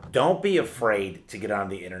there. Don't be afraid to get on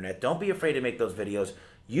the internet. Don't be afraid to make those videos.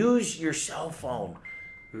 Use your cell phone.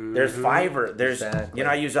 There's Fiverr. There's,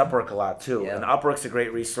 I use Upwork a lot too. Yeah. And Upwork's a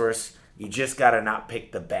great resource. You just got to not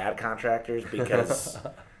pick the bad contractors because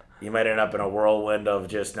you might end up in a whirlwind of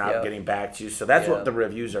just not getting back to you. So that's what the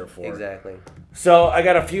reviews are for. Exactly. So I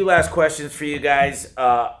got a few last questions for you guys.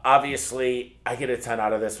 Obviously, I get a ton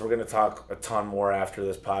out of this. We're going to talk a ton more after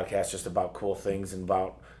this podcast just about cool things and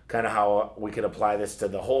about kind of how we could apply this to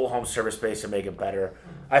the whole home service space and make it better.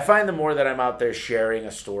 I find the more that I'm out there sharing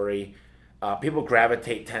a story, people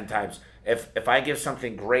gravitate 10 times. If I give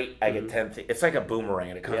something great, I get 10. It's like a boomerang,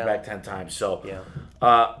 and it comes back 10 times. So,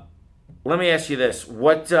 let me ask you this: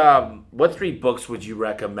 what 3 books would you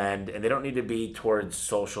recommend? And they don't need to be towards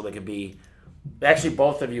social. They could be. Actually,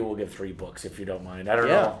 both of you will give 3 books if you don't mind. I don't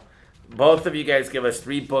know. Both of you guys give us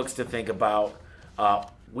 3 books to think about.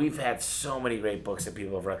 We've had so many great books that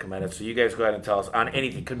people have recommended. So you guys go ahead and tell us on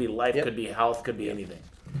anything. Could be life, could be health, could be anything.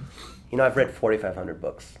 You know, I've read 4,500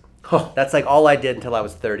 books. That's like all I did until I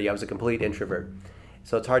was 30. I was a complete introvert.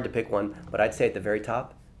 So it's hard to pick one. But I'd say at the very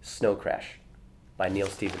top, Snow Crash by Neil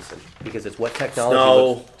Stephenson. Because it's what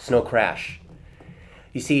technology Snow Crash.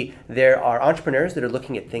 You see, there are entrepreneurs that are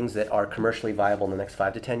looking at things that are commercially viable in the next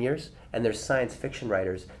 5 to 10 years. And there's science fiction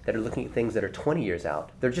writers that are looking at things that are 20 years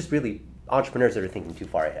out. They're just really entrepreneurs that are thinking too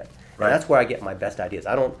far ahead. Right. And that's where I get my best ideas.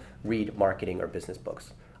 I don't read marketing or business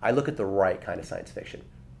books. I look at the right kind of science fiction.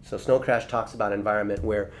 So Snow Crash talks about an environment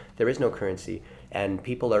where there is no currency and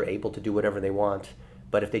people are able to do whatever they want.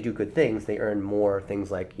 But if they do good things, they earn more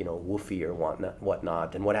things like, woofy or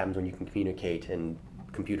whatnot. And what happens when you can communicate and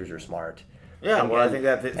computers are smart. Yeah, I think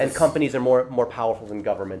that... And companies are more powerful than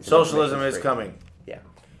governments. Socialism is coming.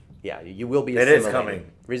 Yeah, you will be assimilated. It is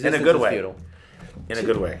coming. Resistance in a good is way. Futile. In a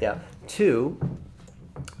good way. Yeah. 2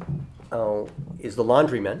 is The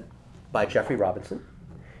Laundryman by Jeffrey Robinson.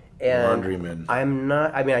 And Laundryman.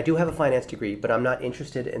 I do have a finance degree, but I'm not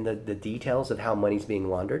interested in the details of how money's being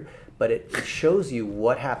laundered. But it shows you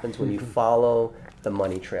what happens when you follow the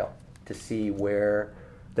money trail to see where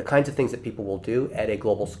the kinds of things that people will do at a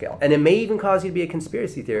global scale. And it may even cause you to be a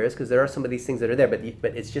conspiracy theorist because there are some of these things that are there, but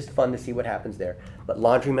it's just fun to see what happens there. But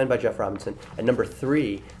Laundryman by Jeff Robinson. And number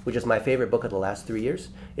 3, which is my favorite book of the last 3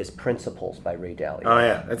 years, is Principles by Ray Dalio. Oh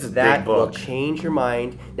yeah, that's a big book. That will change your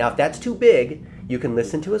mind. Now, if that's too big, you can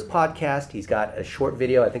listen to his podcast. He's got a short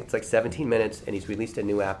video, I think it's like 17 minutes, and he's released a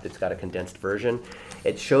new app that's got a condensed version.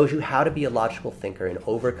 It shows you how to be a logical thinker and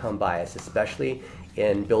overcome bias, especially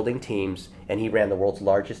in building teams, and he ran the world's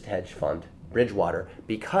largest hedge fund, Bridgewater,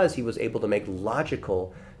 because he was able to make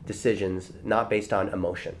logical decisions not based on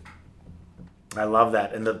emotion. I love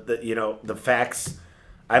that, and the facts.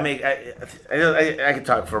 I could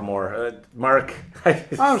talk for more. Mark,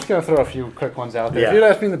 I'm just gonna throw a few quick ones out there. Yeah. If you'd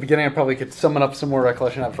asked me in the beginning, I probably could summon up some more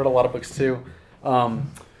recollection. I've read a lot of books too.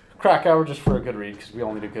 Krakauer, just for a good read, because we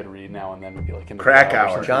only do good read now and then. Maybe like Into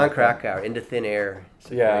Krakauer. John Krakauer, Into Thin Air.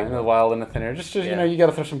 Into the Wild, Into Thin Air. Just you got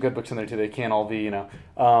to throw some good books in there too. They can't all be,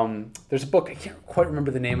 There's a book, I can't quite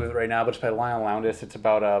remember the name of it right now, but it's by Lyle Lowndes. It's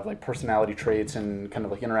about like personality traits and kind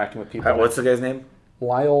of like interacting with people. What's the guy's name?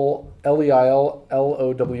 Lyle,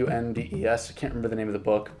 Leillowndes. I can't remember the name of the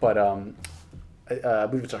book, but I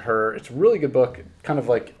believe it's It's a really good book, kind of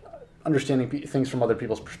like understanding things from other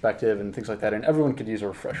people's perspective and things like that. And everyone could use a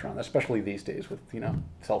refresher on that, especially these days with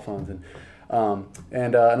cell phones and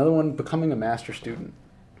another one, Becoming a Master Student.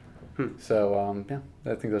 So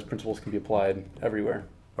I think those principles can be applied everywhere.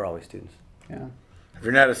 We're always students. Yeah. If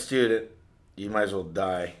you're not a student, you might as well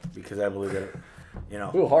die, because I believe that.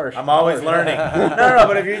 Ooh, harsh. I'm always learning. No,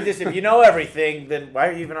 but if you know everything, then why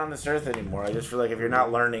are you even on this earth anymore? I just feel like if you're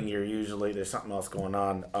not learning, there's something else going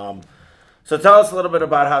on. So tell us a little bit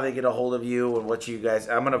about how they get a hold of you and what you guys.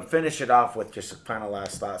 I'm going to finish it off with just a final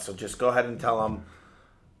last thought. So just go ahead and tell them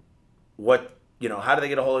how do they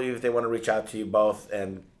get a hold of you if they want to reach out to you both,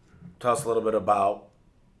 and tell us a little bit about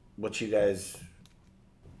what you guys.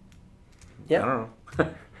 Yeah. I don't know.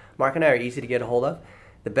 Mark and I are easy to get a hold of.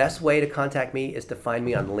 The best way to contact me is to find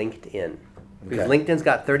me on LinkedIn. Because LinkedIn's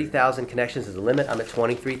got 30,000 connections as a limit. I'm at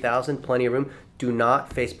 23,000, plenty of room. Do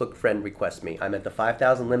not Facebook friend request me. I'm at the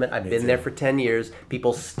 5,000 limit. I've been there for 10 years.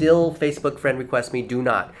 People still Facebook friend request me. Do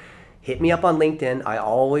not. Hit me up on LinkedIn. I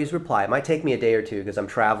always reply. It might take me a day or two because I'm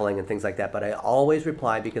traveling and things like that, but I always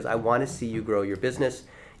reply because I want to see you grow your business.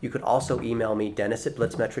 You could also email me,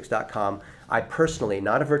 dennis@blitzmetrics.com. I personally,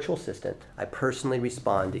 not a virtual assistant, I personally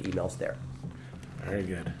respond to emails there. Very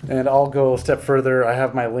good. And I'll go a step further. I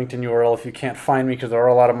have my LinkedIn URL if you can't find me, because there are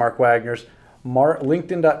a lot of Mark Wagners.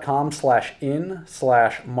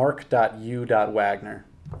 LinkedIn.com/in/mark.u.wagner.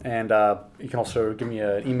 And you can also give me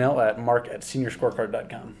an email at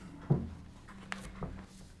mark@seniorscorecard.com.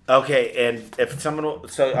 Okay, and if someone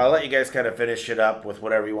so I'll let you guys kind of finish it up with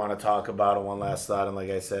whatever you want to talk about and one last thought. And like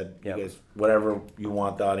I said, you guys, whatever you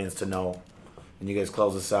want the audience to know, and you guys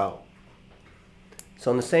close this out.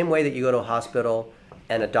 So in the same way that you go to a hospital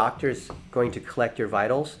and a doctor's going to collect your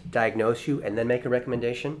vitals, diagnose you, and then make a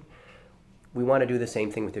recommendation, we want to do the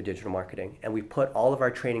same thing with your digital marketing. And we put all of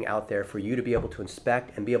our training out there for you to be able to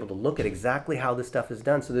inspect and be able to look at exactly how this stuff is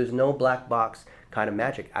done. So there's no black box kind of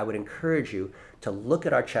magic. I would encourage you to look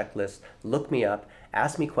at our checklist, look me up,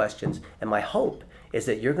 ask me questions. And my hope is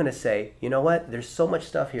that you're going to say, you know what, there's so much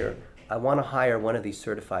stuff here. I want to hire one of these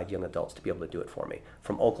certified young adults to be able to do it for me,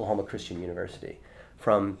 from Oklahoma Christian University,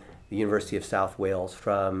 from the University of South Wales,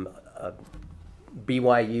 from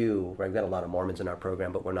BYU, where we've got a lot of Mormons in our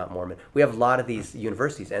program, but we're not Mormon. We have a lot of these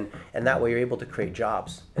universities, and that way you're able to create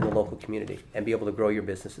jobs in the local community and be able to grow your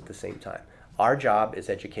business at the same time. Our job is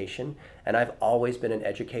education, and I've always been an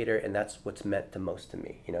educator, and that's what's meant the most to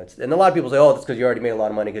me. You know, and a lot of people say, oh, that's because you already made a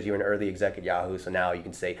lot of money because you're an early exec at Yahoo, so now you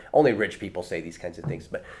can say, only rich people say these kinds of things.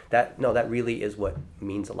 But that really is what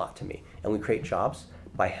means a lot to me. And we create jobs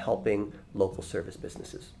by helping local service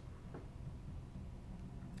businesses.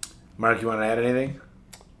 Mark, you want to add anything?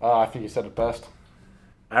 I think you said it best.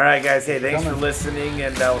 All right, guys. Hey, thanks for listening,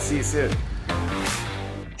 and we'll see you soon.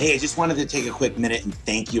 Hey, I just wanted to take a quick minute and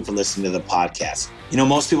thank you for listening to the podcast. You know,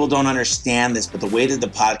 most people don't understand this, but the way that the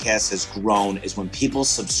podcast has grown is when people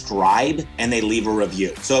subscribe and they leave a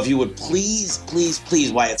review. So if you would please,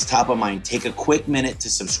 while it's top of mind, take a quick minute to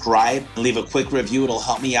subscribe and leave a quick review. It'll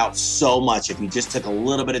help me out so much if you just took a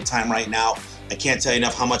little bit of time right now. I can't tell you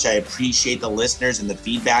enough how much I appreciate the listeners and the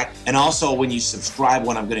feedback. And also, when you subscribe,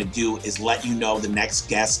 what I'm going to do is let you know the next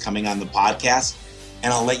guest coming on the podcast.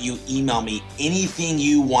 And I'll let you email me anything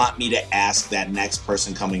you want me to ask that next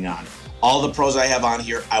person coming on. All the pros I have on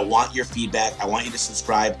here, I want your feedback. I want you to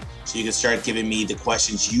subscribe so you can start giving me the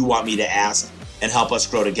questions you want me to ask and help us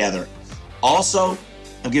grow together. Also,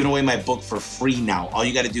 I'm giving away my book for free now. All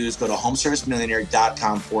you got to do is go to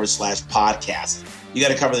homeservicemillionaire.com/podcast. You got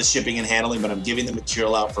to cover the shipping and handling, but I'm giving the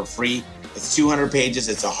material out for free. It's 200 pages.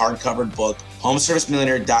 It's a hardcover book.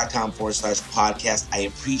 homeservicemillionaire.com/podcast. I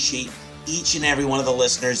appreciate each and every one of the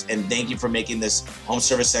listeners, and thank you for making this Home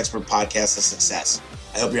Service Expert podcast a success.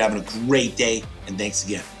 I hope you're having a great day, and thanks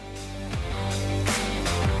again.